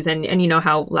zoos, and you know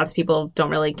how lots of people don't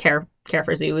really care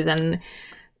for zoos, and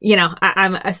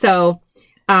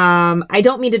I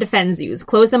don't mean to defend zoos.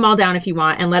 Close them all down if you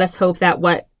want, and let us hope that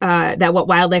what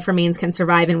wildlife remains can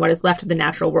survive in what is left of the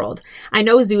natural world. I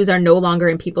know zoos are no longer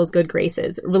in people's good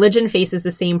graces. Religion faces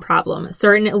the same problem.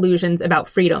 Certain illusions about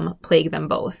freedom plague them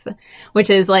both. Which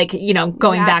is like,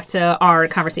 going back to our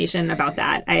conversation about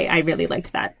that. I really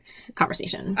liked that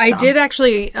conversation. I did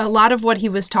actually, a lot of what he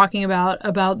was talking about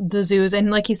the zoos,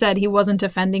 and like he said, he wasn't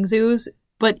defending zoos,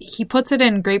 but he puts it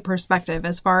in great perspective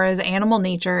as far as animal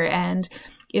nature, and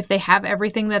if they have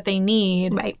everything that they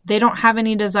need, Right. they don't have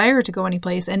any desire to go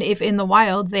anyplace. And if in the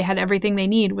wild they had everything they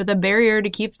need with a barrier to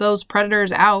keep those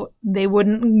predators out, they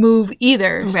wouldn't move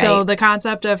either. Right. So the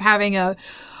concept of having a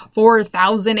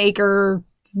 4,000 acre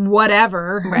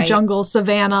whatever, Right. jungle,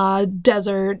 savanna,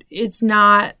 desert, it's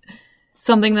not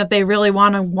something that they really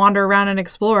want to wander around and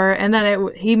explore. And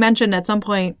then he mentioned at some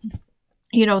point,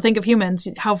 you know, think of humans.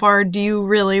 How far do you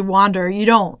really wander? You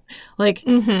don't. Like,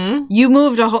 you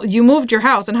moved your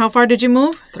house, and how far did you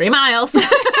move? 3 miles.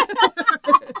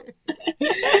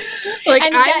 Like,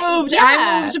 And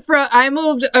I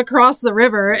moved across the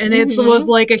river, and it was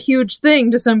like a huge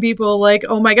thing to some people. Like,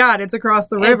 oh my God, it's across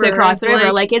the river. It's across the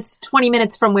river. Like, it's 20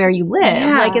 minutes from where you live.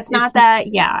 Yeah, like, it's not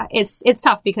it's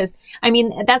tough because, I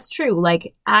mean, that's true.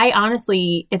 Like, I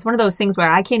honestly, it's one of those things where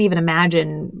I can't even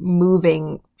imagine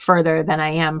moving further than I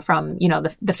am from, you know,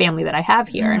 the family that I have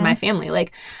here and my family.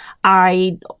 Like,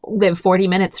 I live 40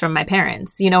 minutes from my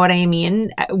parents. You know what I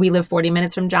mean? We live 40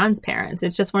 minutes from John's parents.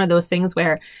 It's just one of those things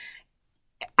where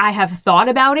I have thought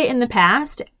about it in the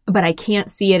past, but I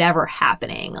can't see it ever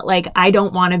happening. Like, I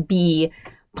don't want to be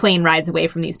plane rides away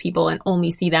from these people and only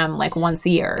see them like once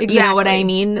a year. Exactly. You know what I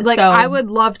mean? Like, so, I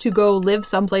would love to go live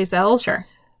someplace else. Sure.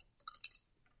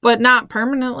 But not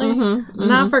permanently.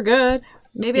 Not for good.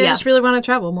 Maybe I just really want to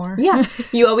travel more. Yeah.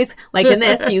 You always, like in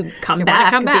this, you come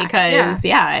back because,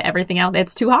 everything else,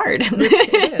 it's too hard.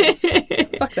 It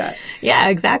is. Fuck that. Yeah,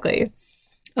 exactly.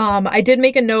 I did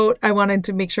make a note. I wanted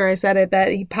to make sure I said it,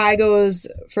 that Pi goes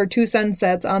for 2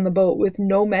 sunsets on the boat with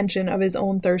no mention of his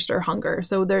own thirst or hunger.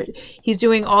 So he's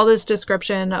doing all this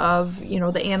description of, you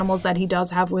know, the animals that he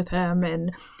does have with him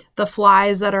and the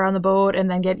flies that are on the boat and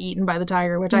then get eaten by the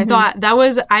tiger, which I thought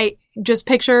I just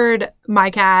pictured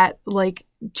my cat like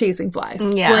chasing flies,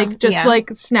 like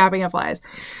snapping at flies.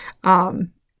 But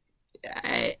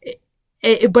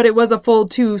it was a full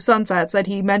 2 sunsets that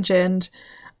he mentioned,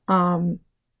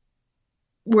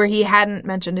 where he hadn't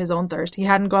mentioned his own thirst. He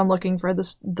hadn't gone looking for the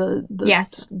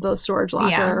storage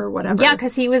locker or whatever. Yeah,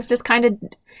 because he was just kind of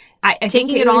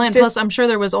taking it all in. Plus, I'm sure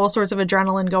there was all sorts of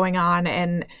adrenaline going on,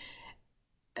 and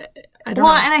I don't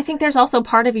know. And I think there's also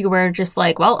part of you where just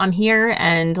like, well, I'm here,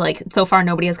 and like so far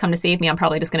nobody has come to save me. I'm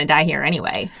probably just going to die here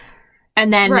anyway.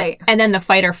 And then the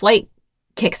fight or flight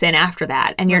kicks in after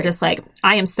that, and you're just like,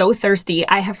 I am so thirsty.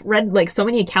 I have read like so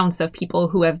many accounts of people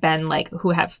who have been like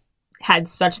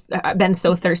been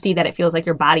so thirsty that it feels like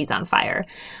your body's on fire.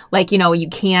 Like, you know, you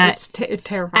can't. It's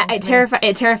terrifying.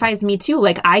 It terrifies me too.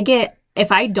 Like,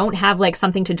 if I don't have like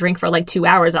something to drink for like 2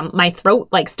 hours, my throat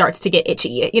like starts to get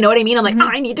itchy. You know what I mean? I'm like,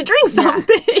 I need to drink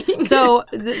something. Yeah. So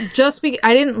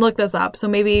I didn't look this up, so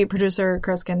maybe producer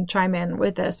Chris can chime in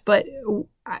with this, but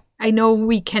I know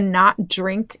we cannot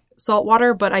drink salt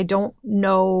water, but I don't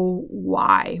know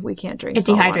why we can't drink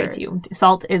salt water. It dehydrates you.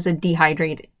 Salt is a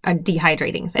dehydrating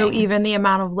thing. So even the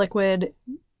amount of liquid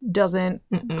doesn't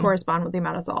correspond with the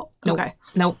amount of salt. Nope. Okay.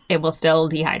 Nope. It will still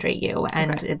dehydrate you,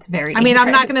 and it's very dangerous. I mean,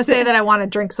 I'm not going to say that I want to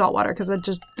drink salt water because it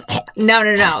just... No.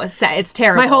 It's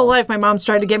terrible. My whole life, my mom's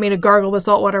tried to get me to gargle with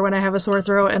salt water when I have a sore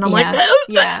throat, and I'm like...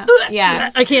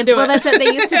 Yeah. I can't do it. Well, that's what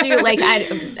they used to do. Like,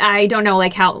 I don't know,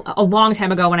 like how a long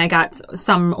time ago when I got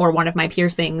one of my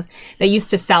piercings, they used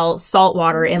to sell salt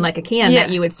water in like a can that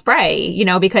you would spray, you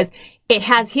know, because it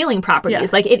has healing properties. Yeah.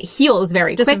 Like, it heals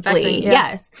very quickly. Yeah.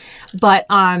 Yes. But,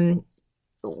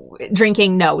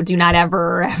 drinking, no, do not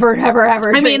ever.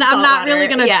 I mean, I'm not really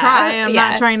going to try. I'm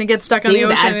not trying to get stuck on the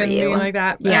ocean and anything like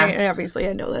that. But obviously,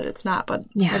 I know that it's not, but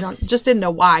I just didn't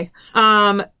know why.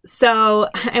 So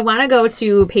I want to go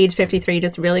to page 53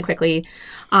 just really quickly.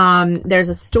 There's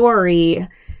a story.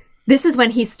 This is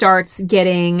when he starts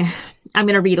getting, I'm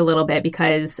going to read a little bit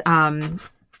because,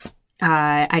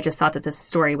 I just thought that this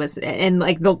story was, and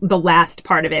like the last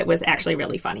part of it was actually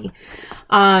really funny.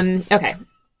 Okay.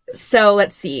 So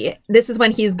let's see. This is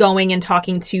when he's going and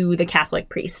talking to the Catholic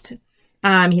priest.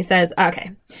 He says,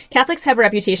 okay, Catholics have a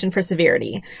reputation for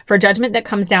severity, for judgment that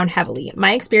comes down heavily.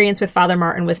 My experience with Father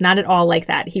Martin was not at all like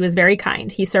that. He was very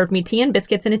kind. He served me tea and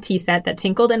biscuits in a tea set that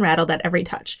tinkled and rattled at every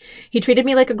touch. He treated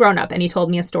me like a grown-up, and he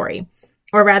told me a story.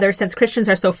 Or rather, since Christians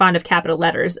are so fond of capital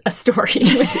letters, a story.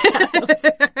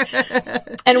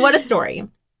 And what a story.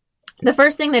 The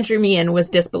first thing that drew me in was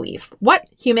disbelief. What?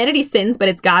 Humanity sins, but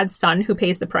it's God's son who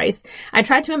pays the price. I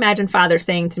tried to imagine Father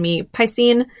saying to me,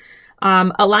 Piscine,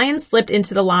 a lion slipped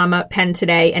into the llama pen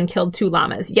today and killed 2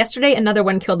 llamas. Yesterday, another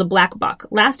one killed a black buck.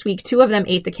 Last week, 2 of them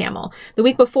ate the camel. The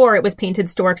week before, it was painted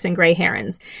storks and gray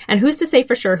herons. And who's to say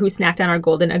for sure who snacked on our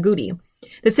golden agouti?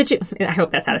 I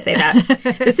hope that's how to say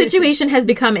that. The situation has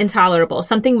become intolerable.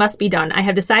 Something must be done. I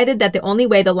have decided that the only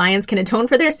way the lions can atone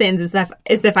for their sins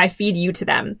is if I feed you to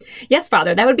them. Yes,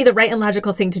 Father, that would be the right and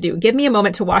logical thing to do. Give me a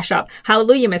moment to wash up.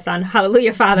 Hallelujah, my son.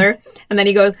 Hallelujah, Father. And then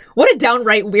he goes, what a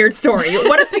downright weird story.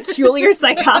 What a peculiar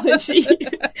psychology.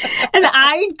 And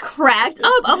I cracked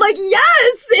up. I'm like,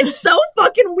 yes, it's so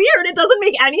fucking weird. It doesn't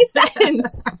make any sense.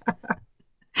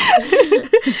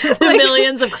 The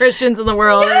millions of Christians in the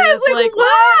world. Yes, like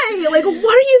why? Like, what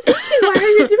are you thinking? Why are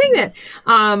you doing this?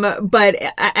 But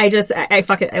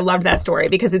I loved that story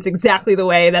because it's exactly the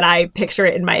way that I picture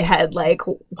it in my head. Like,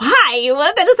 why?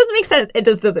 What? That just doesn't make sense. It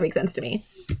just doesn't make sense to me.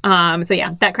 So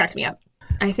yeah, that cracked me up.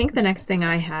 I think the next thing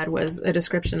I had was a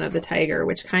description of the tiger,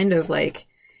 which kind of like,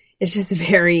 it's just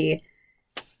very,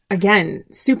 again,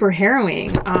 super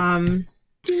harrowing.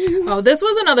 Oh, this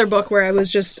was another book where I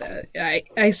was just,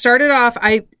 I started off,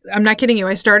 I'm not kidding you,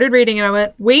 I started reading and I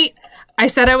went, wait, I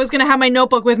said I was going to have my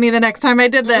notebook with me the next time I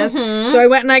did this. Mm-hmm. So I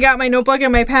went and I got my notebook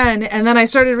and my pen and then I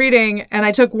started reading and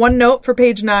I took one note for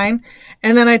page 9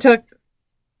 and then I took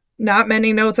not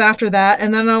many notes after that.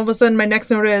 And then all of a sudden my next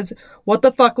note is, what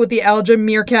the fuck with the Alja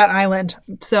Meerkat Island?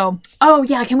 So. Oh,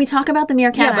 yeah. Can we talk about the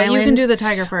Meerkat Island? Yeah, but you can do the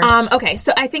tiger first. Okay.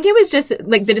 So I think it was just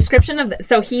like the description of,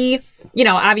 so he,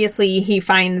 obviously he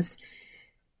finds,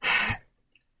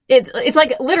 it's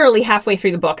like literally halfway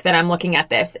through the book that I'm looking at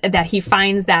this, that he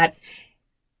finds that,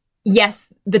 yes,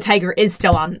 the tiger is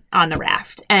still on the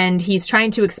raft. And he's trying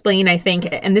to explain, I think,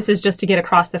 and this is just to get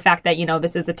across the fact that,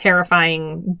 this is a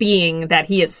terrifying being that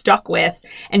he is stuck with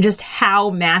and just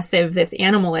how massive this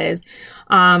animal is.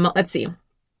 Let's see.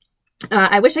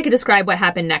 I wish I could describe what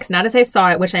happened next, not as I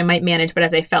saw it, which I might manage, but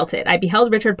as I felt it. I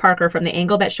beheld Richard Parker from the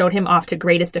angle that showed him off to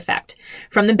greatest effect.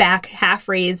 From the back, half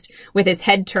raised, with his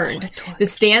head turned. The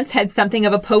stance had something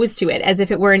of a pose to it, as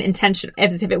if it were an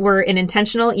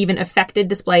intentional, even affected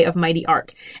display of mighty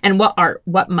art. And what art,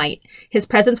 what might. His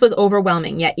presence was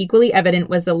overwhelming, yet equally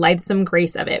evident was the lithesome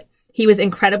grace of it. He was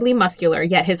incredibly muscular,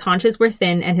 yet his haunches were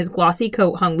thin and his glossy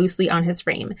coat hung loosely on his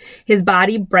frame. His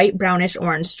body bright brownish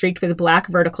orange, streaked with black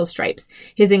vertical stripes.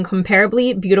 His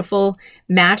incomparably beautiful,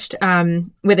 matched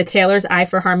with a tailor's eye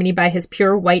for harmony by his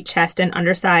pure white chest and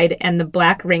underside and the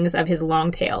black rings of his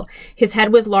long tail. His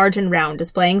head was large and round,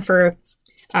 displaying for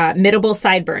middable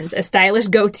sideburns, a stylish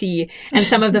goatee, and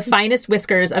some of the finest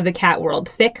whiskers of the cat world,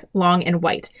 thick, long, and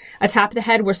white. Atop the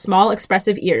head were small,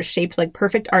 expressive ears shaped like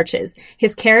perfect arches.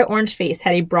 His carrot orange face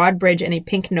had a broad bridge and a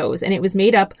pink nose, and it was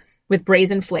made up with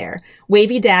brazen flair.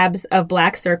 Wavy dabs of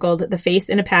black circled the face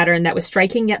in a pattern that was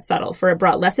striking yet subtle, for it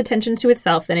brought less attention to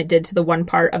itself than it did to the one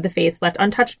part of the face left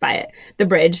untouched by it, the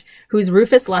bridge, whose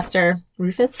luster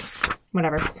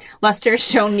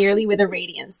shone nearly with a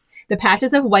radiance. The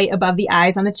patches of white above the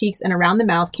eyes, on the cheeks, and around the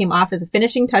mouth came off as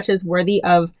finishing touches worthy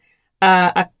of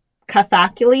a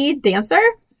Kathakali dancer.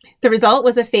 The result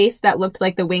was a face that looked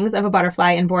like the wings of a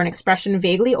butterfly and bore an expression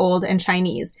vaguely old and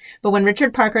Chinese. But when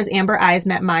Richard Parker's amber eyes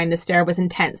met mine, the stare was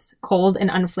intense, cold,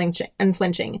 and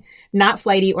unflinching, not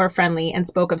flighty or friendly, and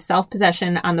spoke of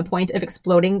self-possession on the point of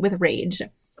exploding with rage.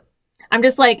 I'm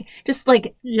just like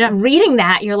reading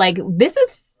that, you're like, this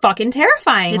is fucking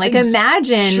terrifying. It's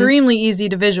imagine. Extremely easy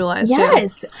to visualize.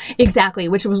 Yes, too. Exactly.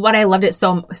 Which was what I loved it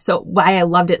why I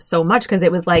loved it so much, because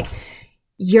it was like,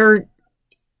 you're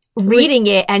reading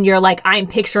it and you're like, I'm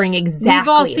picturing exactly We've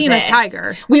all seen this. A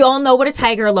tiger. We all know what a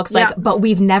tiger looks like, but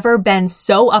we've never been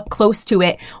so up close to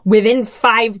it within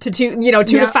 2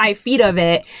 to 5 feet of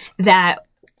it that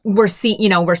we're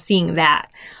seeing that.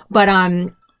 But,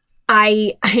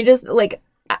 I just like,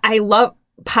 I love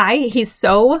Pi. He's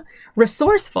so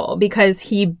resourceful because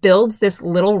he builds this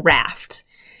little raft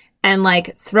and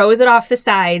like throws it off the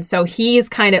side. So he's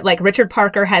kind of like, Richard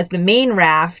Parker has the main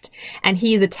raft and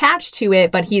he's attached to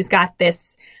it, but he's got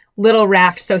this little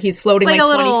raft. So he's floating like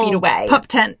 20 feet away. Pup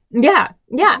tent. Yeah.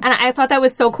 Yeah. And I thought that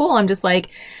was so cool. I'm just like,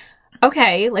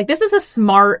 okay, like this is a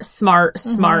smart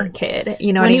kid.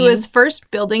 You know what I mean? When he was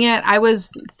first building it, I was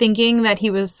thinking that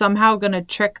he was somehow going to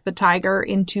trick the tiger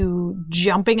into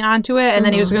jumping onto it, and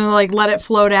then he was going to like let it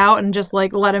float out and just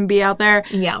like let him be out there.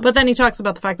 Yeah. But then he talks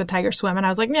about the fact that tigers swim, and I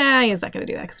was like, nah, he's not going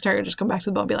to do that because the tiger would just come back to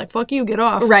the boat and be like, fuck you, get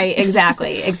off. Right,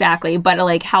 exactly. But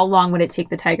like, how long would it take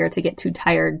the tiger to get too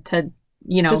tired to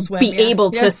swim,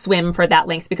 able to swim for that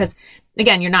length? Because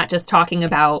again, you're not just talking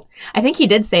about, I think he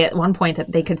did say at one point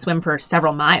that they could swim for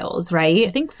several miles, right?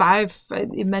 I think 5.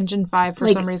 You mentioned 5 for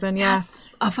some reason. Yeah. That's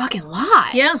a fucking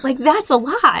lot. Yeah. Like that's a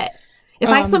lot. If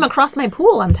I swim across my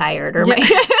pool, I'm tired. Or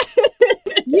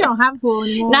You don't have a pool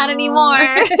anymore. Not anymore.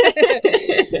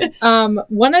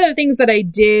 One of the things that I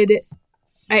did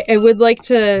I would like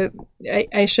to,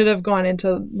 I should have gone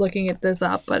into looking at this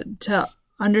up, but to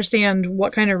understand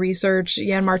what kind of research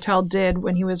Yann Martel did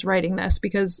when he was writing this,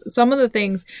 because some of the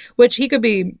things, which he could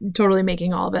be totally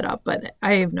making all of it up, but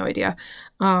I have no idea.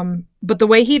 But the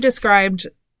way he described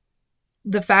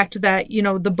the fact that,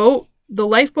 the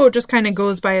lifeboat just kind of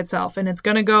goes by itself, and it's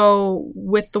going to go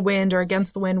with the wind or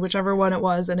against the wind, whichever one it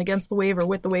was, and against the wave or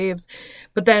with the waves.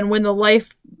 But then when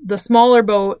the smaller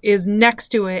boat is next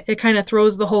to it, it kind of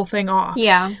throws the whole thing off.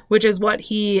 Yeah. Which is what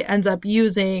he ends up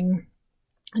using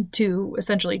to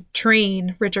essentially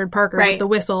train Richard Parker with the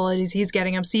whistle, and he's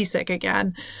getting him seasick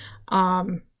again.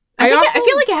 I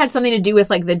feel like it had something to do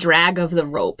with like the drag of the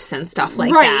ropes and stuff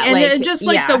like that. And like, just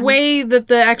like the way that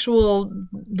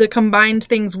the combined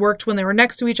things worked when they were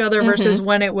next to each other versus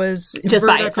when it was just vertical,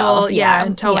 by itself,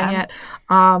 and towing it.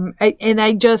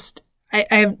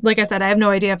 I like I said, I have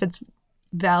no idea if it's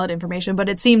valid information, but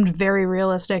it seemed very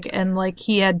realistic, and like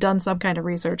he had done some kind of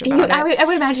research about it. I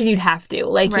would imagine you'd have to,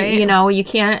 like, you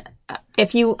can't, it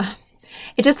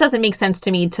just doesn't make sense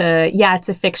to me to, it's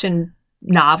a fiction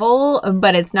novel,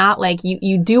 but it's not like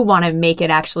you do want to make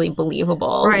it actually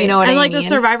believable. Right. You know what I mean? And like the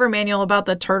survivor manual about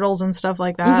the turtles and stuff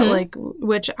like that, like,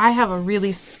 which I have a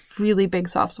really, really big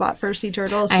soft spot for sea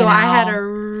turtles. So I had a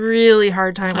really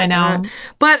hard time with that.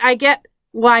 But I get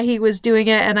why he was doing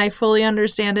it, and I fully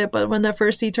understand it. But when the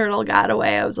first sea turtle got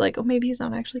away, I was like, oh, maybe he's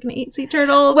not actually going to eat sea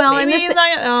turtles. Well, maybe he's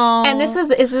not gonna, this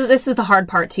is the hard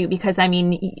part too, because I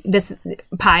mean,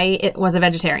 Pi was a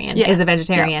vegetarian, is a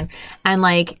vegetarian, and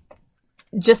like,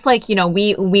 just like,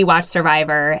 we watched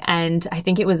Survivor, and I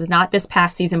think it was not this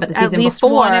past season, but the season before.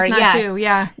 One, if not two,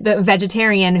 the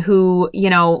vegetarian who,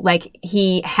 like,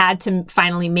 he had to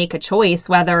finally make a choice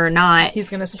whether or not he's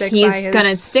going to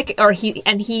stick or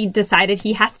he decided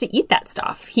he has to eat that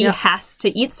stuff. He has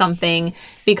to eat something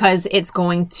because it's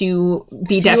going to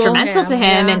be detrimental to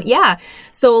him. And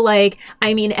so, like,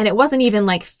 I mean, and it wasn't even,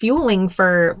 like, fueling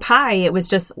for Pi. It was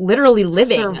just literally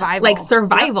living. Survival. Like,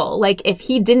 survival. Yep. Like, if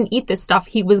he didn't eat this stuff,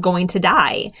 he was going to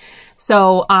die.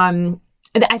 So,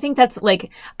 I think that's, like,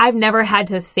 I've never had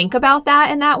to think about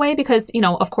that in that way because,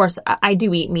 of course, I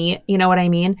do eat meat. You know what I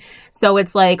mean? So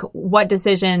it's like, what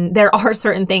decision? There are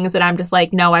certain things that I'm just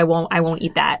like, no, I won't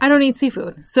eat that. I don't eat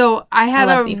seafood. So I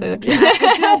love seafood.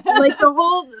 Like the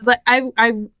whole, like,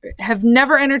 I have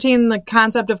never entertained the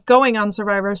concept of going on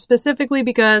Survivor specifically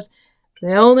because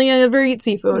they only ever eat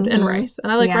seafood and rice.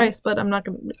 And I like rice, but I'm not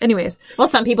going to... Anyways. Well,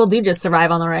 some people do just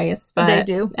survive on the rice. But they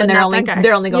do. And they're only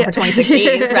going for 26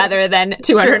 days rather than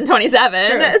 227.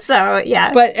 True. So,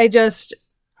 yeah. But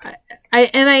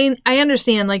I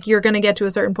understand, like, you're going to get to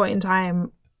a certain point in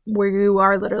time where you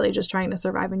are literally just trying to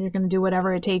survive and you're going to do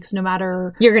whatever it takes, no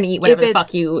matter... You're going to eat whatever the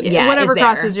fuck you... whatever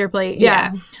crosses your plate.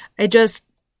 Yeah. I don't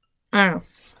know.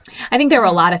 I think there were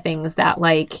a lot of things that,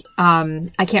 like,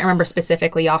 I can't remember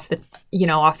specifically off the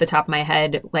top of my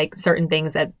head, like certain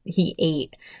things that he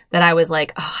ate that I was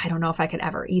like, oh, I don't know if I could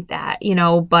ever eat that,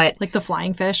 but like the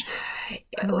flying fish,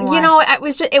 it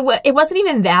was just, it wasn't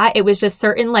even that. It was just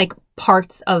certain like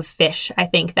parts of fish, I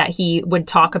think, that he would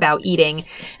talk about eating.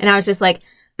 And I was just like,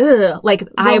 ugh, like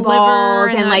the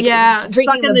eyeballs and like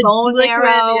drinking the bone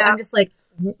marrow. I'm just like,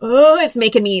 oh, it's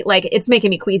making me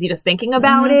queasy just thinking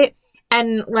about it.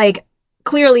 And, like,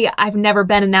 clearly I've never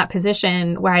been in that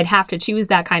position where I'd have to choose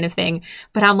that kind of thing.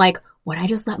 But I'm like, would I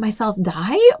just let myself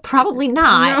die? Probably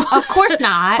not. No. Of course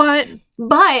not.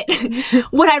 But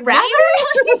would I rather?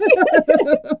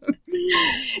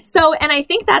 So, and I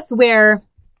think that's where,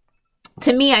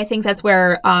 to me,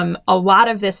 a lot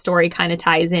of this story kind of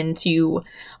ties into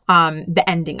the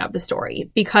ending of the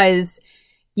story. Because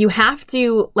you have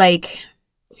to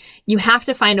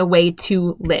find a way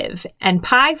to live. And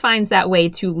Pi finds that way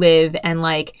to live and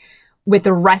like with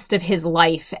the rest of his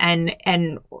life and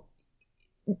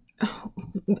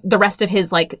the rest of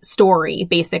his like story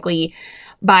basically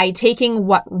by taking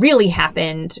what really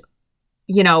happened,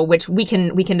 which we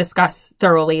can discuss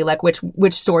thoroughly, like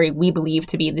which story we believe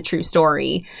to be the true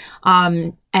story,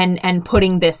 and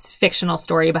putting this fictional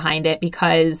story behind it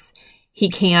because he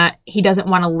doesn't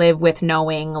want to live with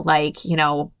knowing, like,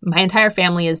 my entire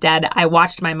family is dead. I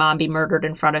watched my mom be murdered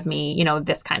in front of me,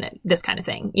 this kind of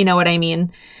thing. You know what I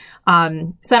mean? So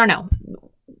I don't know.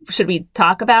 Should we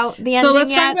talk about the ending? So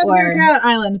let's talk about Bear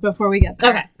Island before we get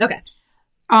there. Okay.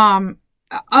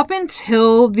 Up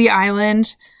until the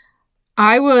island,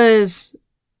 I was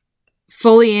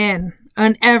fully in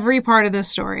on every part of this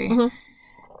story. Mm-hmm.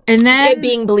 And then it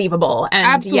being believable. And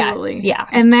absolutely. Yes, yeah.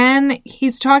 And then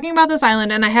he's talking about this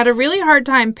island, and I had a really hard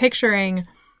time picturing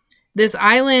this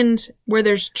island where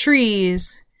there's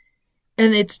trees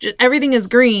and it's just, everything is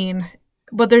green,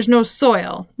 but there's no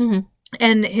soil. Mm-hmm.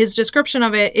 And his description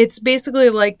of it, it's basically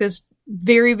like this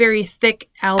very, very thick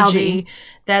algae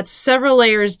that's several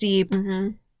layers deep.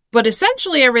 Mm-hmm. But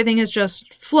essentially everything is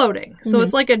just floating. So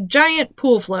it's like a giant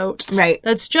pool float. Right.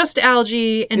 That's just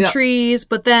algae and trees,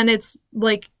 but then it's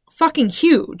like fucking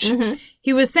huge. Mm-hmm.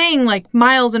 He was saying like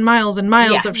miles and miles and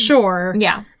miles of shore.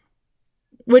 Yeah.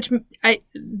 Which I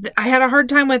had a hard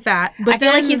time with that. But I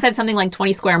feel like he said something like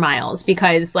 20 square miles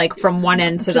because like from one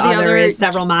end to the other is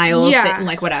several miles and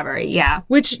like whatever. Yeah.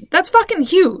 Which that's fucking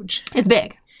huge. It's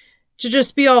big. To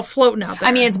just be all floating out there.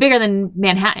 I mean, it's bigger than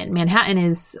Manhattan. Manhattan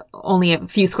is only a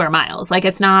few square miles. Like,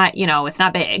 it's not, it's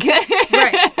not big.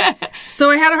 Right.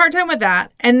 So I had a hard time with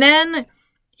that. And then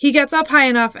he gets up high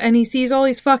enough and he sees all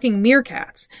these fucking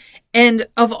meerkats. And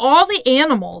of all the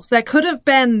animals that could have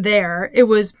been there, it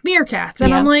was meerkats.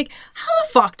 And I'm like, how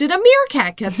the fuck did a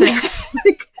meerkat get there?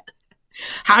 Like,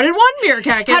 how did one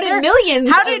meerkat get there?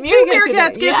 How did two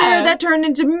meerkats get there that turned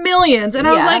into millions? And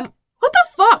I was like, what the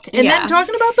fuck? And then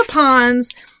talking about the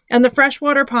ponds and the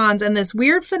freshwater ponds and this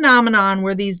weird phenomenon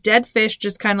where these dead fish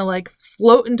just kind of like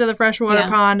float into the freshwater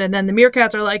pond and then the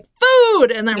meerkats are like,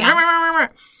 food! And then rah, rah, rah, rah.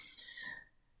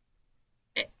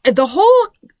 The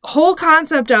whole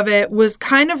concept of it was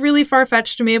kind of really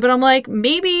far-fetched to me, but I'm like,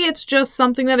 maybe it's just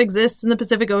something that exists in the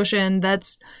Pacific Ocean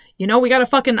that's, we got a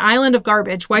fucking island of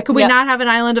garbage. Why could we not have an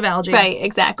island of algae? Right,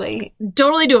 exactly.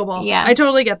 Totally doable. Yeah. I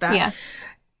totally get that. Yeah.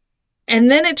 And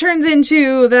then it turns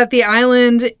into that the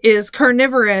island is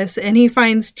carnivorous and he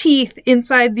finds teeth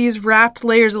inside these wrapped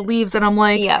layers of leaves. And I'm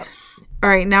like, all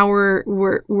right, now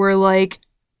we're like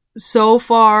so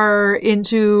far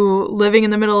into living in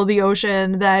the middle of the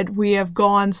ocean that we have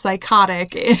gone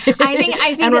psychotic. I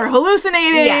think and we're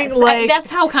hallucinating. Yes, like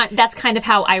that's kind of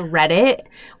how I read it.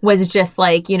 Was just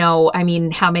like, I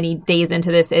mean, how many days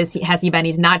into this has he been?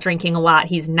 He's not drinking a lot.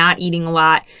 He's not eating a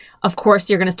lot. Of course,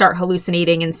 you're going to start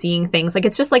hallucinating and seeing things. Like,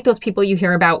 it's just like those people you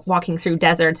hear about walking through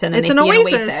deserts and then it's they see an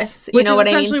oasis. Which is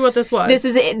essentially what this was.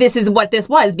 This is what this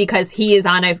was because he's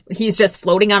just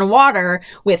floating on water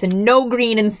with no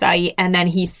green in sight. And then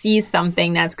he sees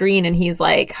something that's green and he's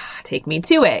like, take me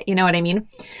to it. You know what I mean?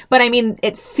 But I mean,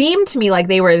 it seemed to me like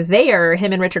they were there,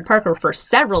 him and Richard Parker, for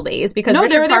several days because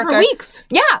they were there for weeks.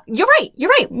 Yeah, you're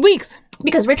right. Weeks.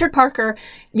 Because Richard Parker,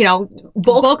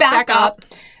 bulks back up.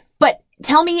 But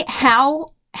tell me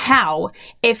how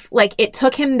if like it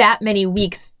took him that many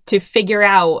weeks to figure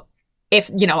out if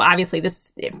obviously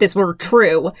if this were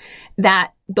true,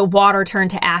 that the water turned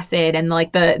to acid and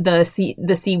like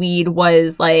the seaweed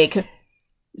was like.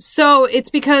 So it's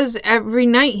because every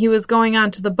night he was going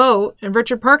onto the boat and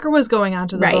Richard Parker was going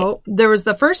onto the boat. There was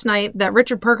the first night that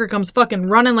Richard Parker comes fucking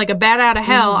running like a bat out of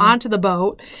hell onto the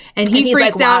boat and he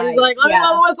freaks out. He's like, let me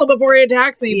blow the whistle before he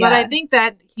attacks me. Yeah. But I think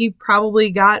that he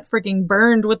probably got freaking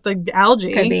burned with the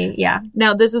algae. Could be, yeah.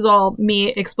 Now this is all me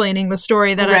explaining the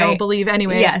story that I don't believe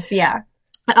anyways. Yes, yeah.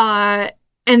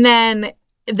 And then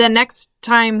the next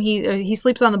time he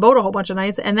sleeps on the boat a whole bunch of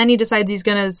nights and then he decides he's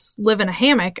going to live in a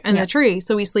hammock in the tree.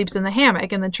 So he sleeps in the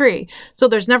hammock in the tree. So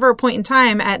there's never a point in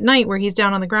time at night where he's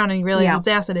down on the ground and he realizes it's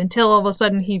acid until all of a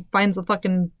sudden he finds the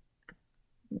fucking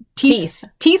teeth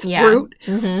fruit.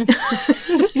 Mm-hmm.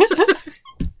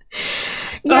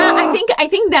 Yeah, I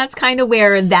think that's kind of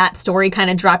where that story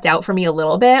kind of dropped out for me a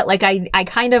little bit. Like I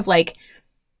kind of like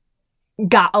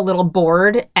got a little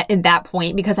bored at that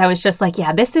point because I was just like,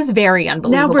 yeah, this is very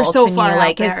unbelievable. Now we're so far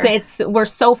out there. We're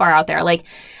so far out there. Like,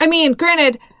 I mean,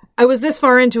 granted, I was this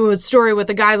far into a story with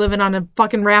a guy living on a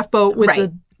fucking raft boat with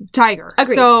a tiger.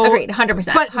 Agreed.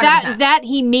 100%. But 100%. that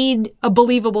he made a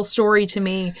believable story to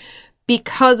me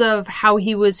because of how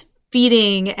he was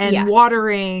feeding and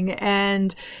watering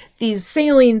and these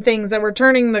saline things that were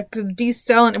turning the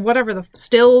desaline, whatever, the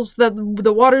stills,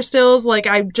 the water stills. Like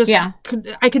I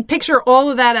could picture all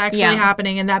of that actually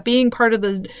happening and that being part of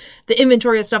the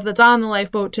inventory of stuff that's on the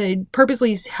lifeboat to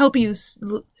purposely help you.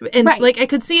 And like I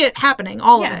could see it happening,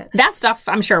 all of it. That stuff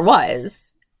I'm sure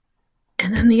was.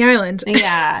 And then the island.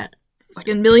 Yeah.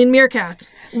 Fucking million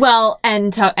meerkats. Well,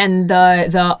 and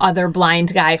the other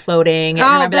blind guy floating.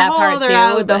 Remember that part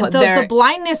too? The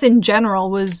blindness in general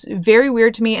was very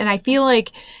weird to me, and I feel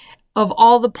like of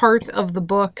all the parts of the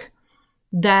book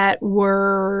that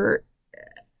were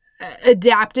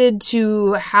adapted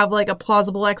to have like a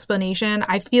plausible explanation,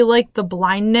 I feel like the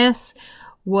blindness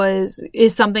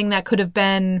is something that could have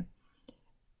been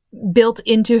built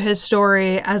into his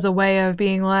story as a way of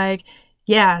being like,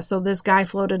 yeah, so this guy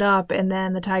floated up and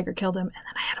then the tiger killed him and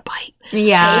then I had a bite.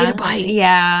 Yeah. I ate a bite.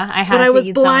 Yeah. But I was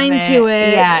blind to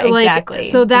it. Yeah, like, exactly.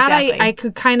 So that I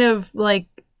could kind of like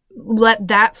let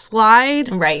that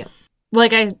slide. Right.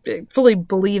 like, I fully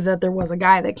believe that there was a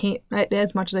guy that came,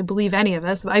 as much as I believe any of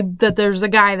this, that there's a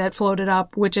guy that floated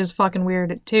up, which is fucking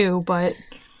weird too, but...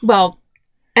 Well,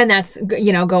 and that's,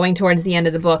 you know, going towards the end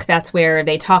of the book, that's where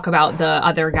they talk about the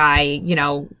other guy, you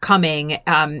know, coming.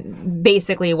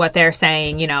 Basically what they're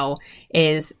saying, you know,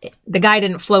 is the guy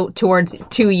didn't float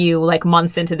to you like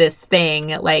months into this thing.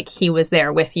 Like, he was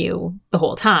there with you the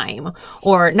whole time,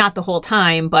 or not the whole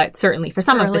time, but certainly for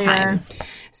some of the time.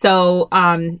 So,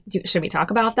 should we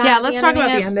talk about that? Yeah, let's talk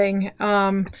about the ending.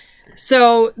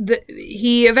 So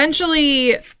he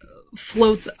eventually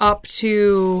floats up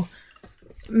to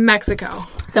Mexico.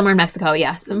 Somewhere in Mexico,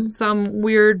 yes. Some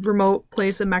weird remote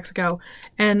place in Mexico.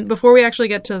 And before we actually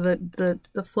get to the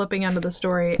flipping end of the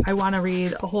story, I want to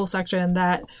read a whole section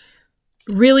that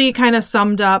really kind of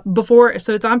summed up before.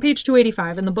 So it's on page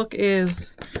 285, and the book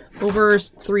is over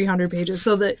 300 pages.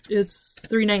 So that it's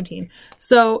 319.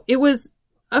 So it was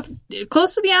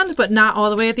close to the end, but not all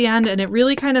the way at the end. And it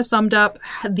really kind of summed up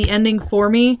the ending for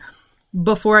me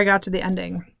before I got to the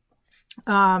ending.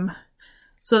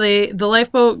 So the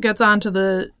lifeboat gets onto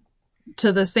the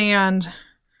sand.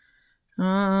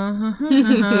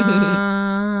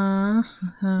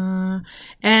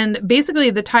 And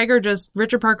basically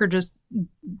Richard Parker just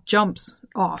jumps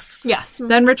off. Yes.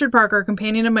 Then Richard Parker,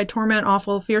 companion of my torment,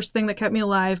 awful, fierce thing that kept me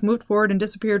alive, moved forward and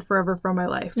disappeared forever from my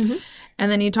life. Mm-hmm. And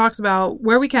then he talks about,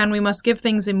 where we can, we must give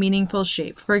things a meaningful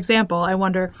shape. For example, I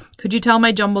wonder, could you tell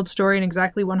my jumbled story in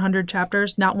exactly 100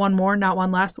 chapters? Not one more, not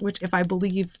one less, which, if I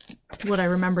believe what I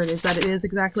remembered, is that it is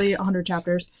exactly 100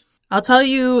 chapters. I'll tell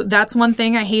you, that's one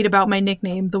thing I hate about my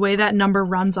nickname, the way that number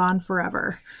runs on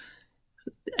forever.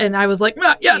 And I was like,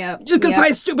 yes, because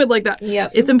I'm stupid like that.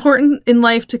 Yep. It's important in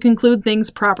life to conclude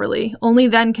things properly. Only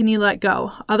then can you let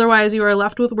go. Otherwise, you are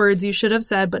left with words you should have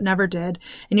said but never did,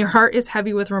 and your heart is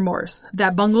heavy with remorse.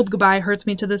 That bungled goodbye hurts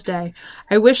me to this day.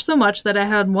 I wish so much that I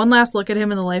had one last look at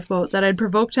him in the lifeboat, that I'd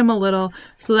provoked him a little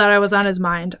so that I was on his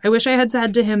mind. I wish I had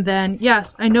said to him then,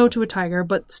 yes, I know to a tiger,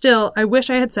 but still, I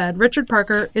wish I had said, Richard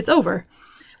Parker, it's over.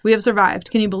 We have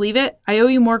survived. Can you believe it? I owe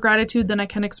you more gratitude than I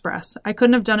can express. I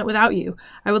couldn't have done it without you.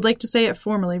 I would like to say it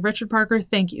formally. Richard Parker,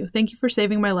 thank you. Thank you for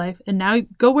saving my life. And now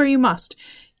go where you must.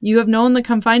 You have known the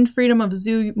confined freedom of a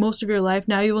zoo most of your life.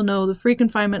 Now you will know the free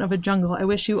confinement of a jungle. I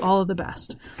wish you all of the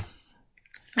best.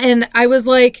 And I was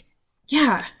like,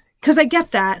 yeah, because I get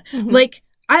that. Mm-hmm. Like,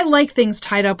 I like things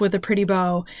tied up with a pretty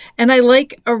bow. And I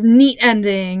like a neat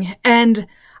ending. And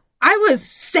I was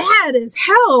sad as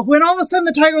hell when all of a sudden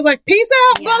the tiger was like, peace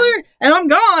out, brother, and I'm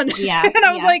gone. Yeah. And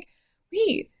I was like,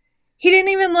 wait, he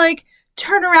didn't even like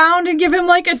turn around and give him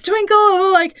like a twinkle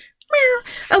of like, meow,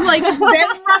 and like then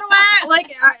run away.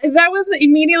 Like that was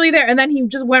immediately there. And then he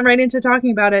just went right into talking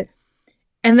about it.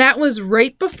 And that was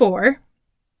right before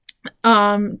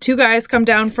two guys come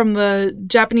down from the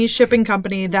Japanese shipping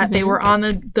company that they were on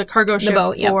the cargo ship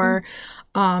boat, for.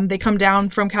 They come down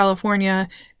from California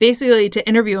basically to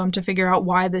interview him to figure out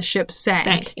why the ship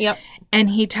sank. Yep. And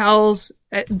he tells,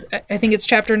 I think it's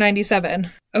chapter 97.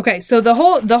 Okay, so the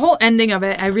whole ending of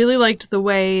it, I really liked the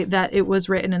way that it was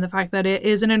written and the fact that it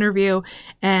is an interview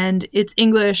and it's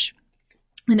English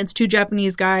and it's two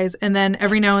Japanese guys. And then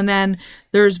every now and then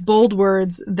there's bold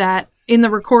words that in the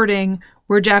recording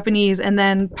were Japanese, and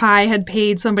then Pi had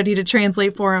paid somebody to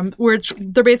translate for him, which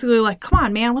they're basically like, come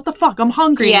on, man, what the fuck? I'm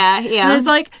hungry. Yeah. And it's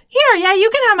like, here, yeah, you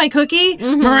can have my cookie.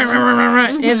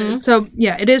 Mm-hmm. And so,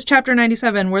 yeah, it is chapter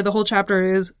 97, where the whole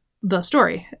chapter is the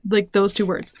story, like those two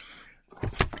words.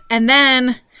 And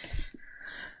then,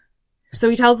 so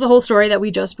he tells the whole story that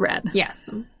we just read. Yes.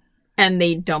 And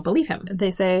they don't believe him.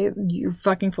 They say, you're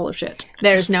fucking full of shit.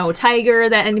 There's no tiger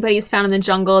that anybody has found in the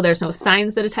jungle. There's no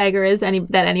signs that a tiger is that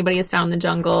anybody has found in the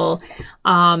jungle.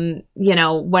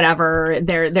 Whatever.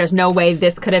 There's no way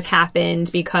this could have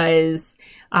happened because,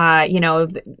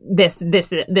 this, and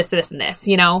this,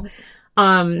 you know?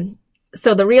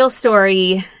 So the real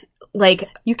story, like,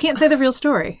 you can't say the real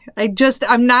story.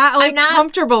 I'm not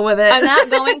comfortable with it. I'm not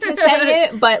going to say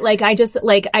it, but like, I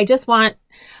just want,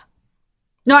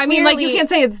 no, I mean, clearly, like, you can't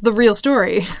say it's the real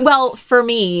story. Well, for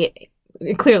me,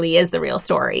 it clearly is the real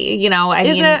story. You know,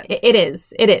 it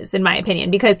is, in my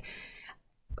opinion, because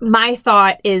my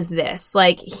thought is this,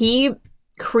 like, he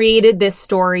created this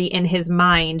story in his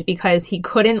mind because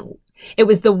it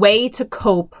was the way to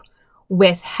cope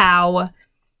with how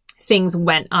things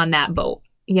went on that boat.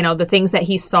 You know, the things that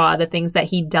he saw, the things that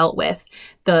he dealt with,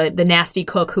 the nasty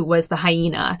cook who was the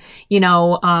hyena,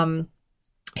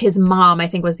 his mom, I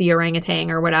think, was the orangutan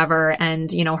or whatever,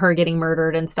 and, her getting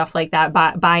murdered and stuff like that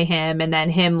by him. And then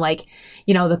him, like,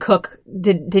 the cook,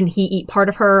 didn't he eat part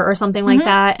of her or something like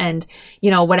that? And,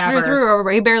 whatever. He threw her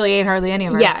over. He barely ate hardly any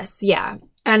of her. Yes, yeah.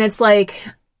 And it's like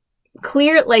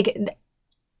clear, like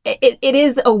it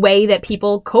is a way that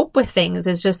people cope with things,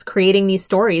 is just creating these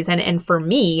stories. And for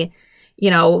me,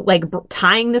 like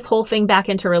tying this whole thing back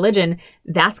into religion,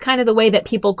 that's kind of the way that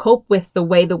people cope with the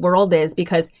way the world is,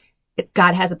 because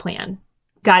God has a plan.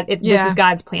 This is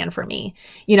God's plan for me.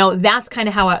 That's kind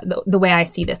of how the way I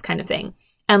see this kind of thing.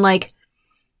 And like,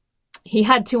 he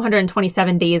had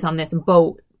 227 days on this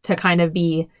boat to kind of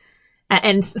be,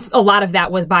 and a lot of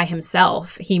that was by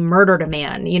himself. He murdered a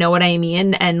man, you know what I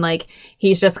mean? And like,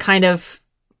 he's just kind of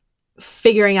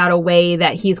figuring out a way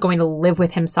that he's going to live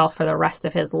with himself for the rest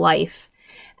of his life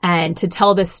and to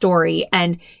tell this story.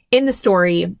 And in the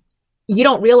story, you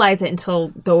don't realize it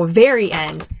until the very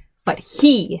end, but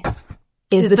he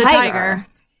is the tiger.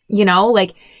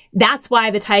 Like, that's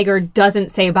why the tiger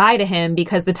doesn't say bye to him,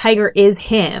 because the tiger is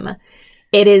him.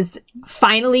 It is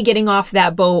finally getting off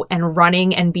that boat and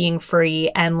running and being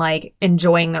free and like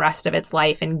enjoying the rest of its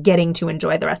life and getting to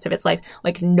enjoy the rest of its life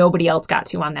like nobody else got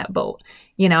to on that boat,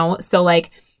 So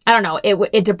like, I don't know,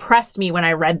 it depressed me when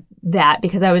I read that,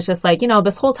 because I was just like,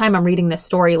 this whole time I'm reading this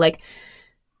story, like,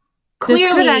 clearly,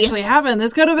 this could actually happen.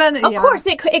 This could have been... Of course,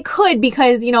 it could,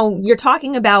 because, you're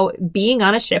talking about being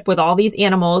on a ship with all these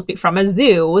animals from a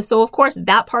zoo. So, of course,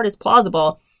 that part is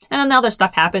plausible. And then the other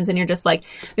stuff happens, and you're just like,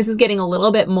 this is getting a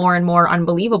little bit more and more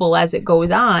unbelievable as it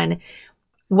goes on.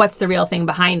 What's the real thing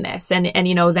behind this? And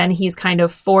then he's kind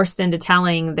of forced into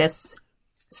telling this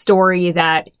story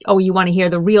that, oh, you want to hear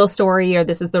the real story, or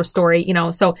this is the story,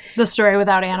 so... The story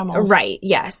without animals. Right,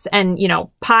 yes. And,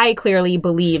 Pi clearly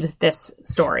believes this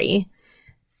story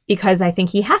because I think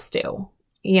he has to,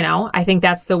 I think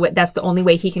that's the only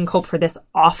way he can cope for this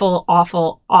awful,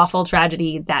 awful, awful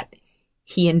tragedy that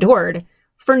he endured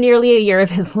for nearly a year of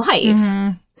his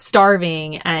life,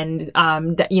 starving and,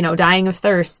 dying of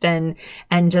thirst and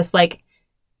just like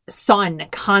sun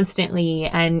constantly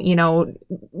and,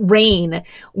 rain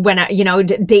when,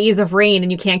 days of rain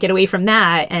and you can't get away from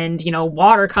that, and,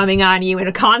 water coming on you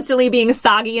and constantly being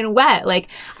soggy and wet. Like,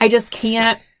 I just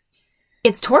can't.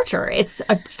 It's torture. It's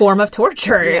a form of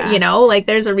torture, like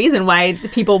there's a reason why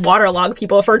people waterlog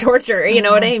people for torture. You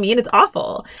know what I mean? It's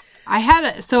awful.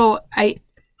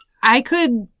 I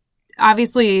could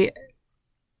obviously,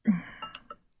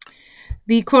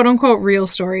 the quote unquote real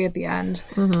story at the end.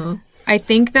 Mm-hmm. I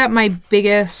think that my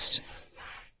biggest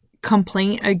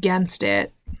complaint against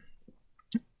it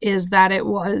is that it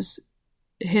was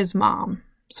his mom,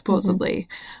 supposedly.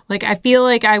 Mm-hmm. Like, I feel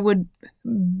like I would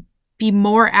be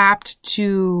more apt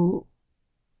to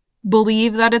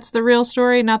believe that it's the real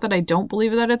story. Not that I don't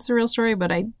believe that it's the real story,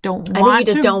 but I don't want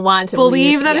to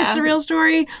believe that it's the real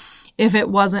story if it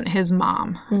wasn't his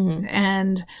mom. Mm-hmm.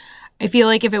 And I feel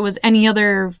like if it was any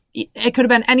other, it could have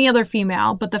been any other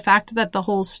female, but the fact that the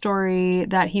whole story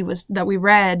that we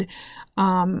read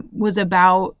was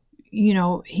about,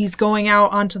 he's going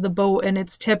out onto the boat and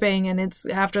it's tipping and it's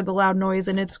after the loud noise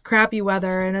and it's crappy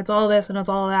weather and it's all this and it's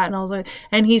all that. And I was like,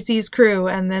 and he sees crew,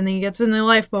 and then he gets in the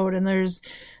lifeboat and there's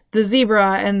the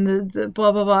zebra and the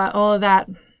blah, blah, blah, all of that.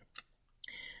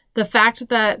 The fact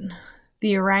that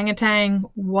the orangutan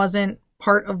wasn't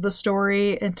part of the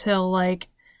story until like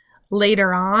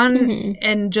later on, mm-hmm.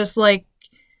 and just like,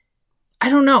 I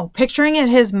don't know, picturing it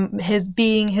his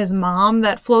being his mom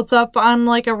that floats up on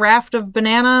like a raft of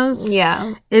bananas.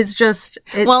 Yeah, is just.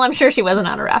 Well, I'm sure she wasn't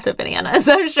on a raft of bananas.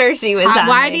 I'm sure she was.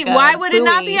 Why would it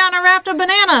not be on a raft of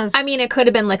bananas? I mean, it could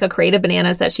have been like a crate of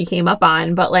bananas that she came up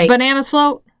on, but like bananas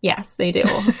float. Yes, they do.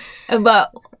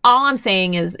 But all I'm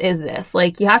saying is this: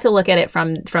 like, you have to look at it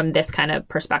from this kind of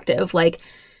perspective. Like,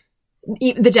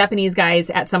 the Japanese guys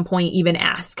at some point even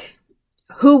ask,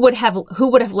 who would have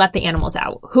let the animals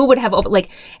out? Who would have, like,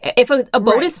 if a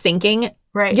boat is sinking,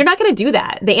 right, you're not going to do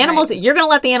that. The animals, right, you're going to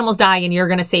let the animals die and you're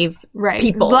going to save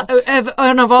people.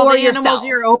 And of all the animals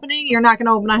you're opening, you're not going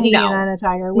to open a hyena and a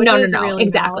tiger. Which is really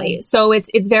exactly. Valid. So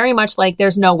it's very much like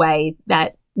there's no way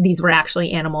that these were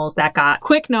actually animals that got...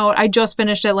 Quick note, I just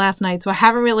finished it last night, so I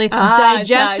haven't really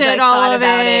digested all of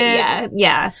it.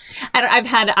 Yeah. I've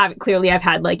had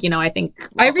like, I think...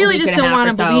 I really just don't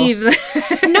want to believe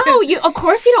that. No, of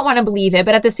course you don't want to believe it,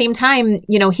 but at the same time,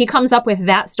 he comes up with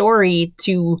that story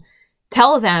to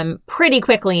tell them pretty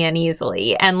quickly and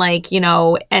easily. And like,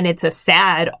 and it's a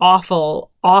sad,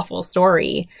 awful, awful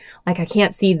story. Like, I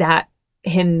can't see that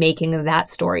him making that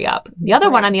story up. The other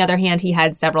one, on the other hand, he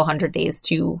had several hundred days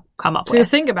to come up with. To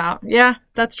think about. Yeah,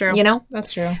 that's true.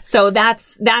 That's true. So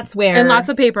that's where... And lots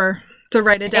of paper to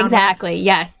write it down. Exactly. With.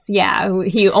 Yes. Yeah.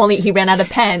 He ran out of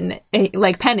pen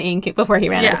ink before he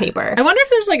ran out of paper. I wonder if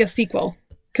there's like a sequel.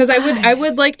 Because I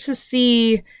would like to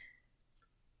see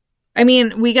I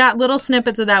mean, we got little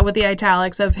snippets of that with the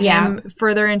italics of him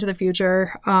further into the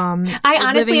future. I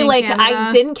honestly,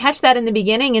 I didn't catch that in the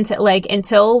beginning until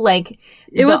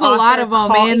it was a lot of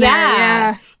them in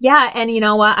there. Yeah. And you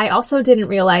know what? I also didn't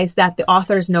realize that the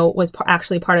author's note was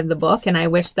actually part of the book, and I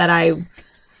wish that I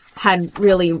had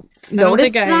really noticed that. I don't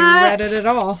think I read it at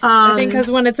all. I think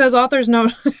because when it says author's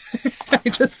note, I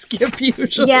just skip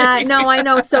usually. Yeah, no, I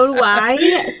know. So do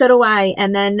I.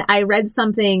 And then I read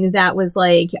something that was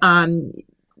like,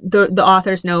 the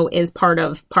author's note is part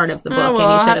of the book. Well, and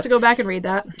I'll have to go back and read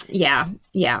that. Yeah.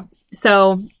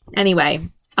 So anyway,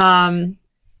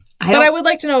 I would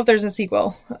like to know if there's a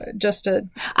sequel,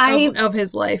 of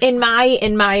his life. In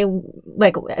my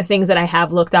like things that I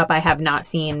have looked up, I have not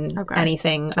seen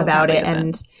anything about it,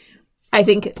 and I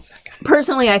think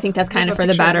personally, I think that's kind of for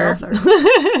the better.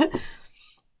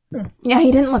 Yeah,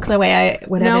 he didn't look the way I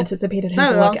would have anticipated him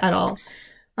to look at all.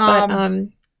 But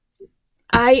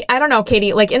I don't know,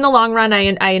 Katie. Like in the long run,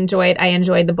 I enjoyed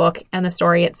the book and the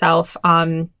story itself.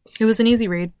 It was an easy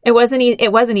read. It was an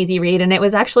easy read, and it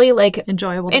was actually like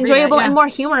enjoyable and more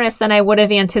humorous than I would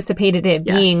have anticipated it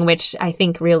being, which I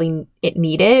think really it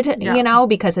needed,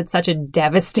 because it's such a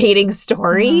devastating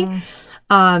story.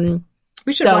 Mm-hmm.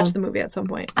 We should watch the movie at some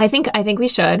point. I think we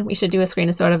should. We should do a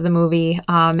screenshot of the movie,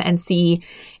 and see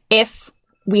if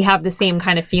we have the same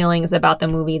kind of feelings about the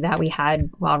movie that we had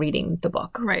while reading the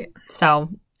book. Right. So,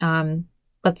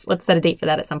 let's set a date for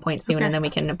that at some point soon, and then we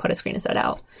can put a screenshot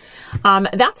out.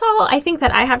 That's all I think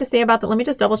that I have to say about that. Let me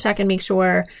just double check and make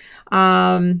sure.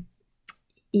 That's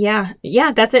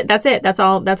it. That's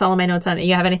all of my notes on it.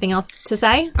 You have anything else to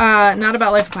say? Not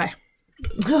about Life of Pi.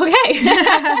 Okay.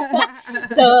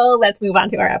 So let's move on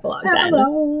to our epilogue then.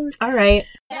 All right.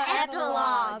 The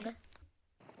epilogue.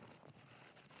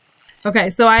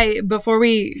 Okay, so before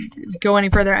we go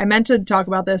any further, I meant to talk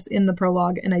about this in the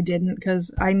prologue, and I didn't,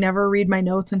 because I never read my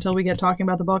notes until we get talking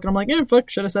about the book, and I'm like,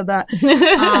 fuck, should have said that.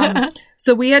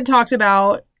 So we had talked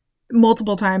about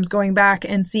multiple times going back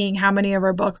and seeing how many of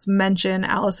our books mention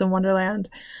Alice in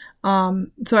Wonderland.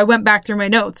 So I went back through my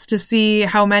notes to see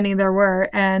how many there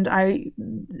were, and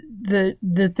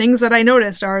the things that I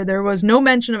noticed are there was no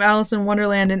mention of Alice in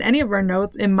Wonderland in any of our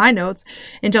notes, in my notes,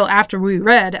 until after we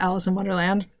read Alice in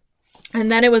Wonderland. And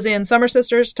then it was in Summer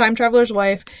Sisters, Time Traveler's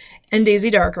Wife, and Daisy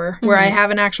Darker, where I have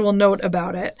an actual note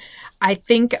about it. I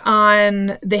think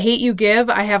on The Hate You Give,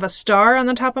 I have a star on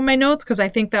the top of my notes, because I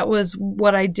think that was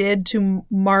what I did to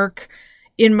mark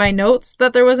in my notes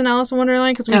that there was an Alice in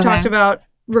Wonderland, because we talked about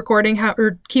recording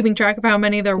or keeping track of how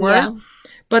many there were. Yeah.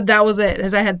 But that was it,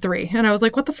 as I had 3. And I was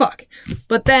like, what the fuck?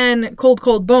 But then Cold,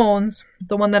 Cold Bones,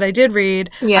 the one that I did read,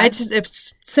 I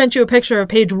just sent you a picture of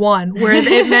page 1 where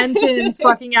it mentions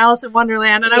fucking Alice in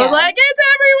Wonderland. And I was like, it's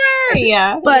everywhere!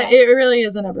 Yeah. But it really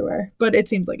isn't everywhere. But it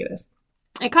seems like it is.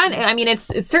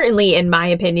 It's certainly, in my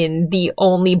opinion, the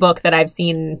only book that I've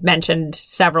seen mentioned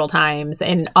several times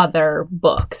in other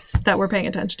books. That we're paying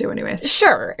attention to anyways.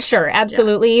 Sure,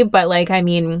 absolutely. Yeah. But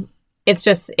it's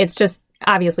just,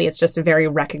 obviously it's just a very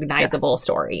recognizable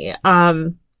story.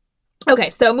 Okay,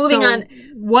 so moving on.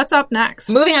 What's up next?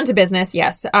 Moving on to business,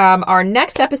 yes. Our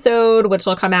next episode, which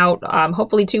will come out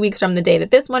hopefully 2 weeks from the day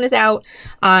that this one is out,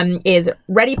 is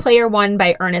Ready Player One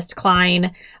by Ernest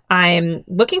Cline. I'm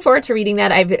looking forward to reading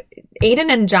that.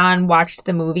 Aiden and John watched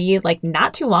the movie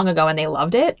not too long ago, and they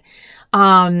loved it.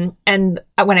 And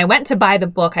when I went to buy the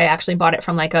book, I actually bought it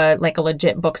from a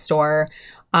legit bookstore.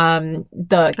 The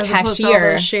as cashier, opposed to all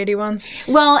those shady ones.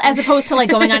 Well, as opposed to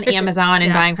going on Amazon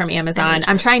and buying from Amazon,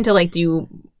 I'm trying to do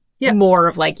more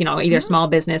of either small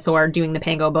business or doing the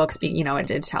Pango books.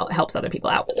 It helps other people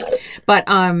out. But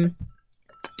when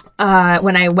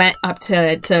I went up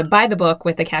to buy the book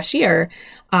with the cashier,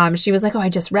 she was like, "Oh, I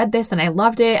just read this and I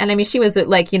loved it." And I mean, she was a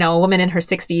woman in her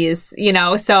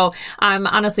 60s, so I'm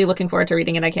honestly looking forward to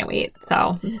reading it. I can't wait.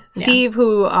 So Steve,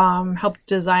 who helped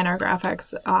design our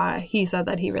graphics, he said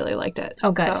that he really liked it.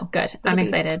 Oh, good, good. I'm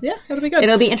excited. Yeah, it'll be good.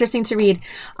 It'll be interesting to read.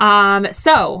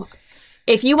 So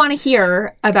if you want to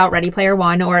hear about Ready Player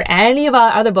One or any of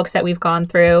our other books that we've gone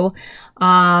through,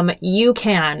 you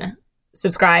can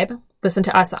subscribe, listen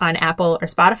to us on Apple or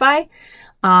Spotify.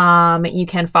 You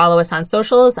can follow us on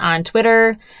socials, on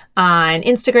Twitter, on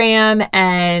Instagram,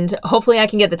 and hopefully I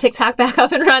can get the TikTok back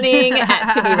up and running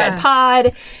at To Be Read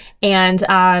Pod. And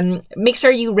make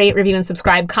sure you rate, review, and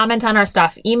subscribe. Comment on our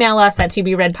stuff. Email us at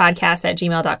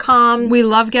tobereadpodcast@gmail.com. We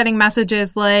love getting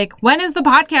messages like, when is the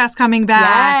podcast coming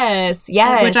back?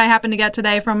 Yes. Which I happened to get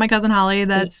today from my cousin Holly.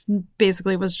 That's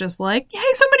basically was just like,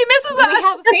 hey, somebody misses us. We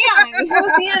have a fan. We have a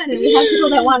fan. And we have people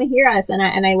that want to hear us. And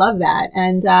I love that.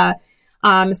 And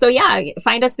So yeah,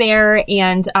 find us there,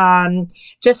 and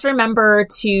just remember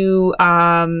to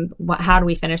how do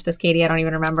we finish this, Katie? I don't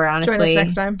even remember, honestly. Join us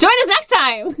next time. Join us next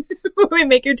time. We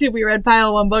make your To Be Read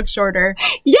pile one book shorter.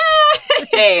 Yay!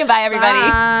 Bye, everybody.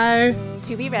 Bye.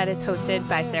 To Be Read is hosted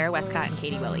by Sarah Westcott and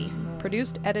Katie Willie.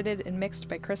 Produced, edited, and mixed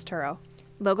by Chris Turrow.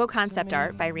 Logo concept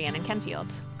art by Rhiannon Kenfield.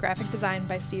 Graphic design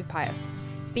by Steve Pius.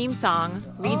 Theme song,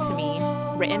 Read to Me,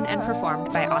 written and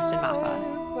performed by Austin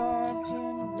Maffa.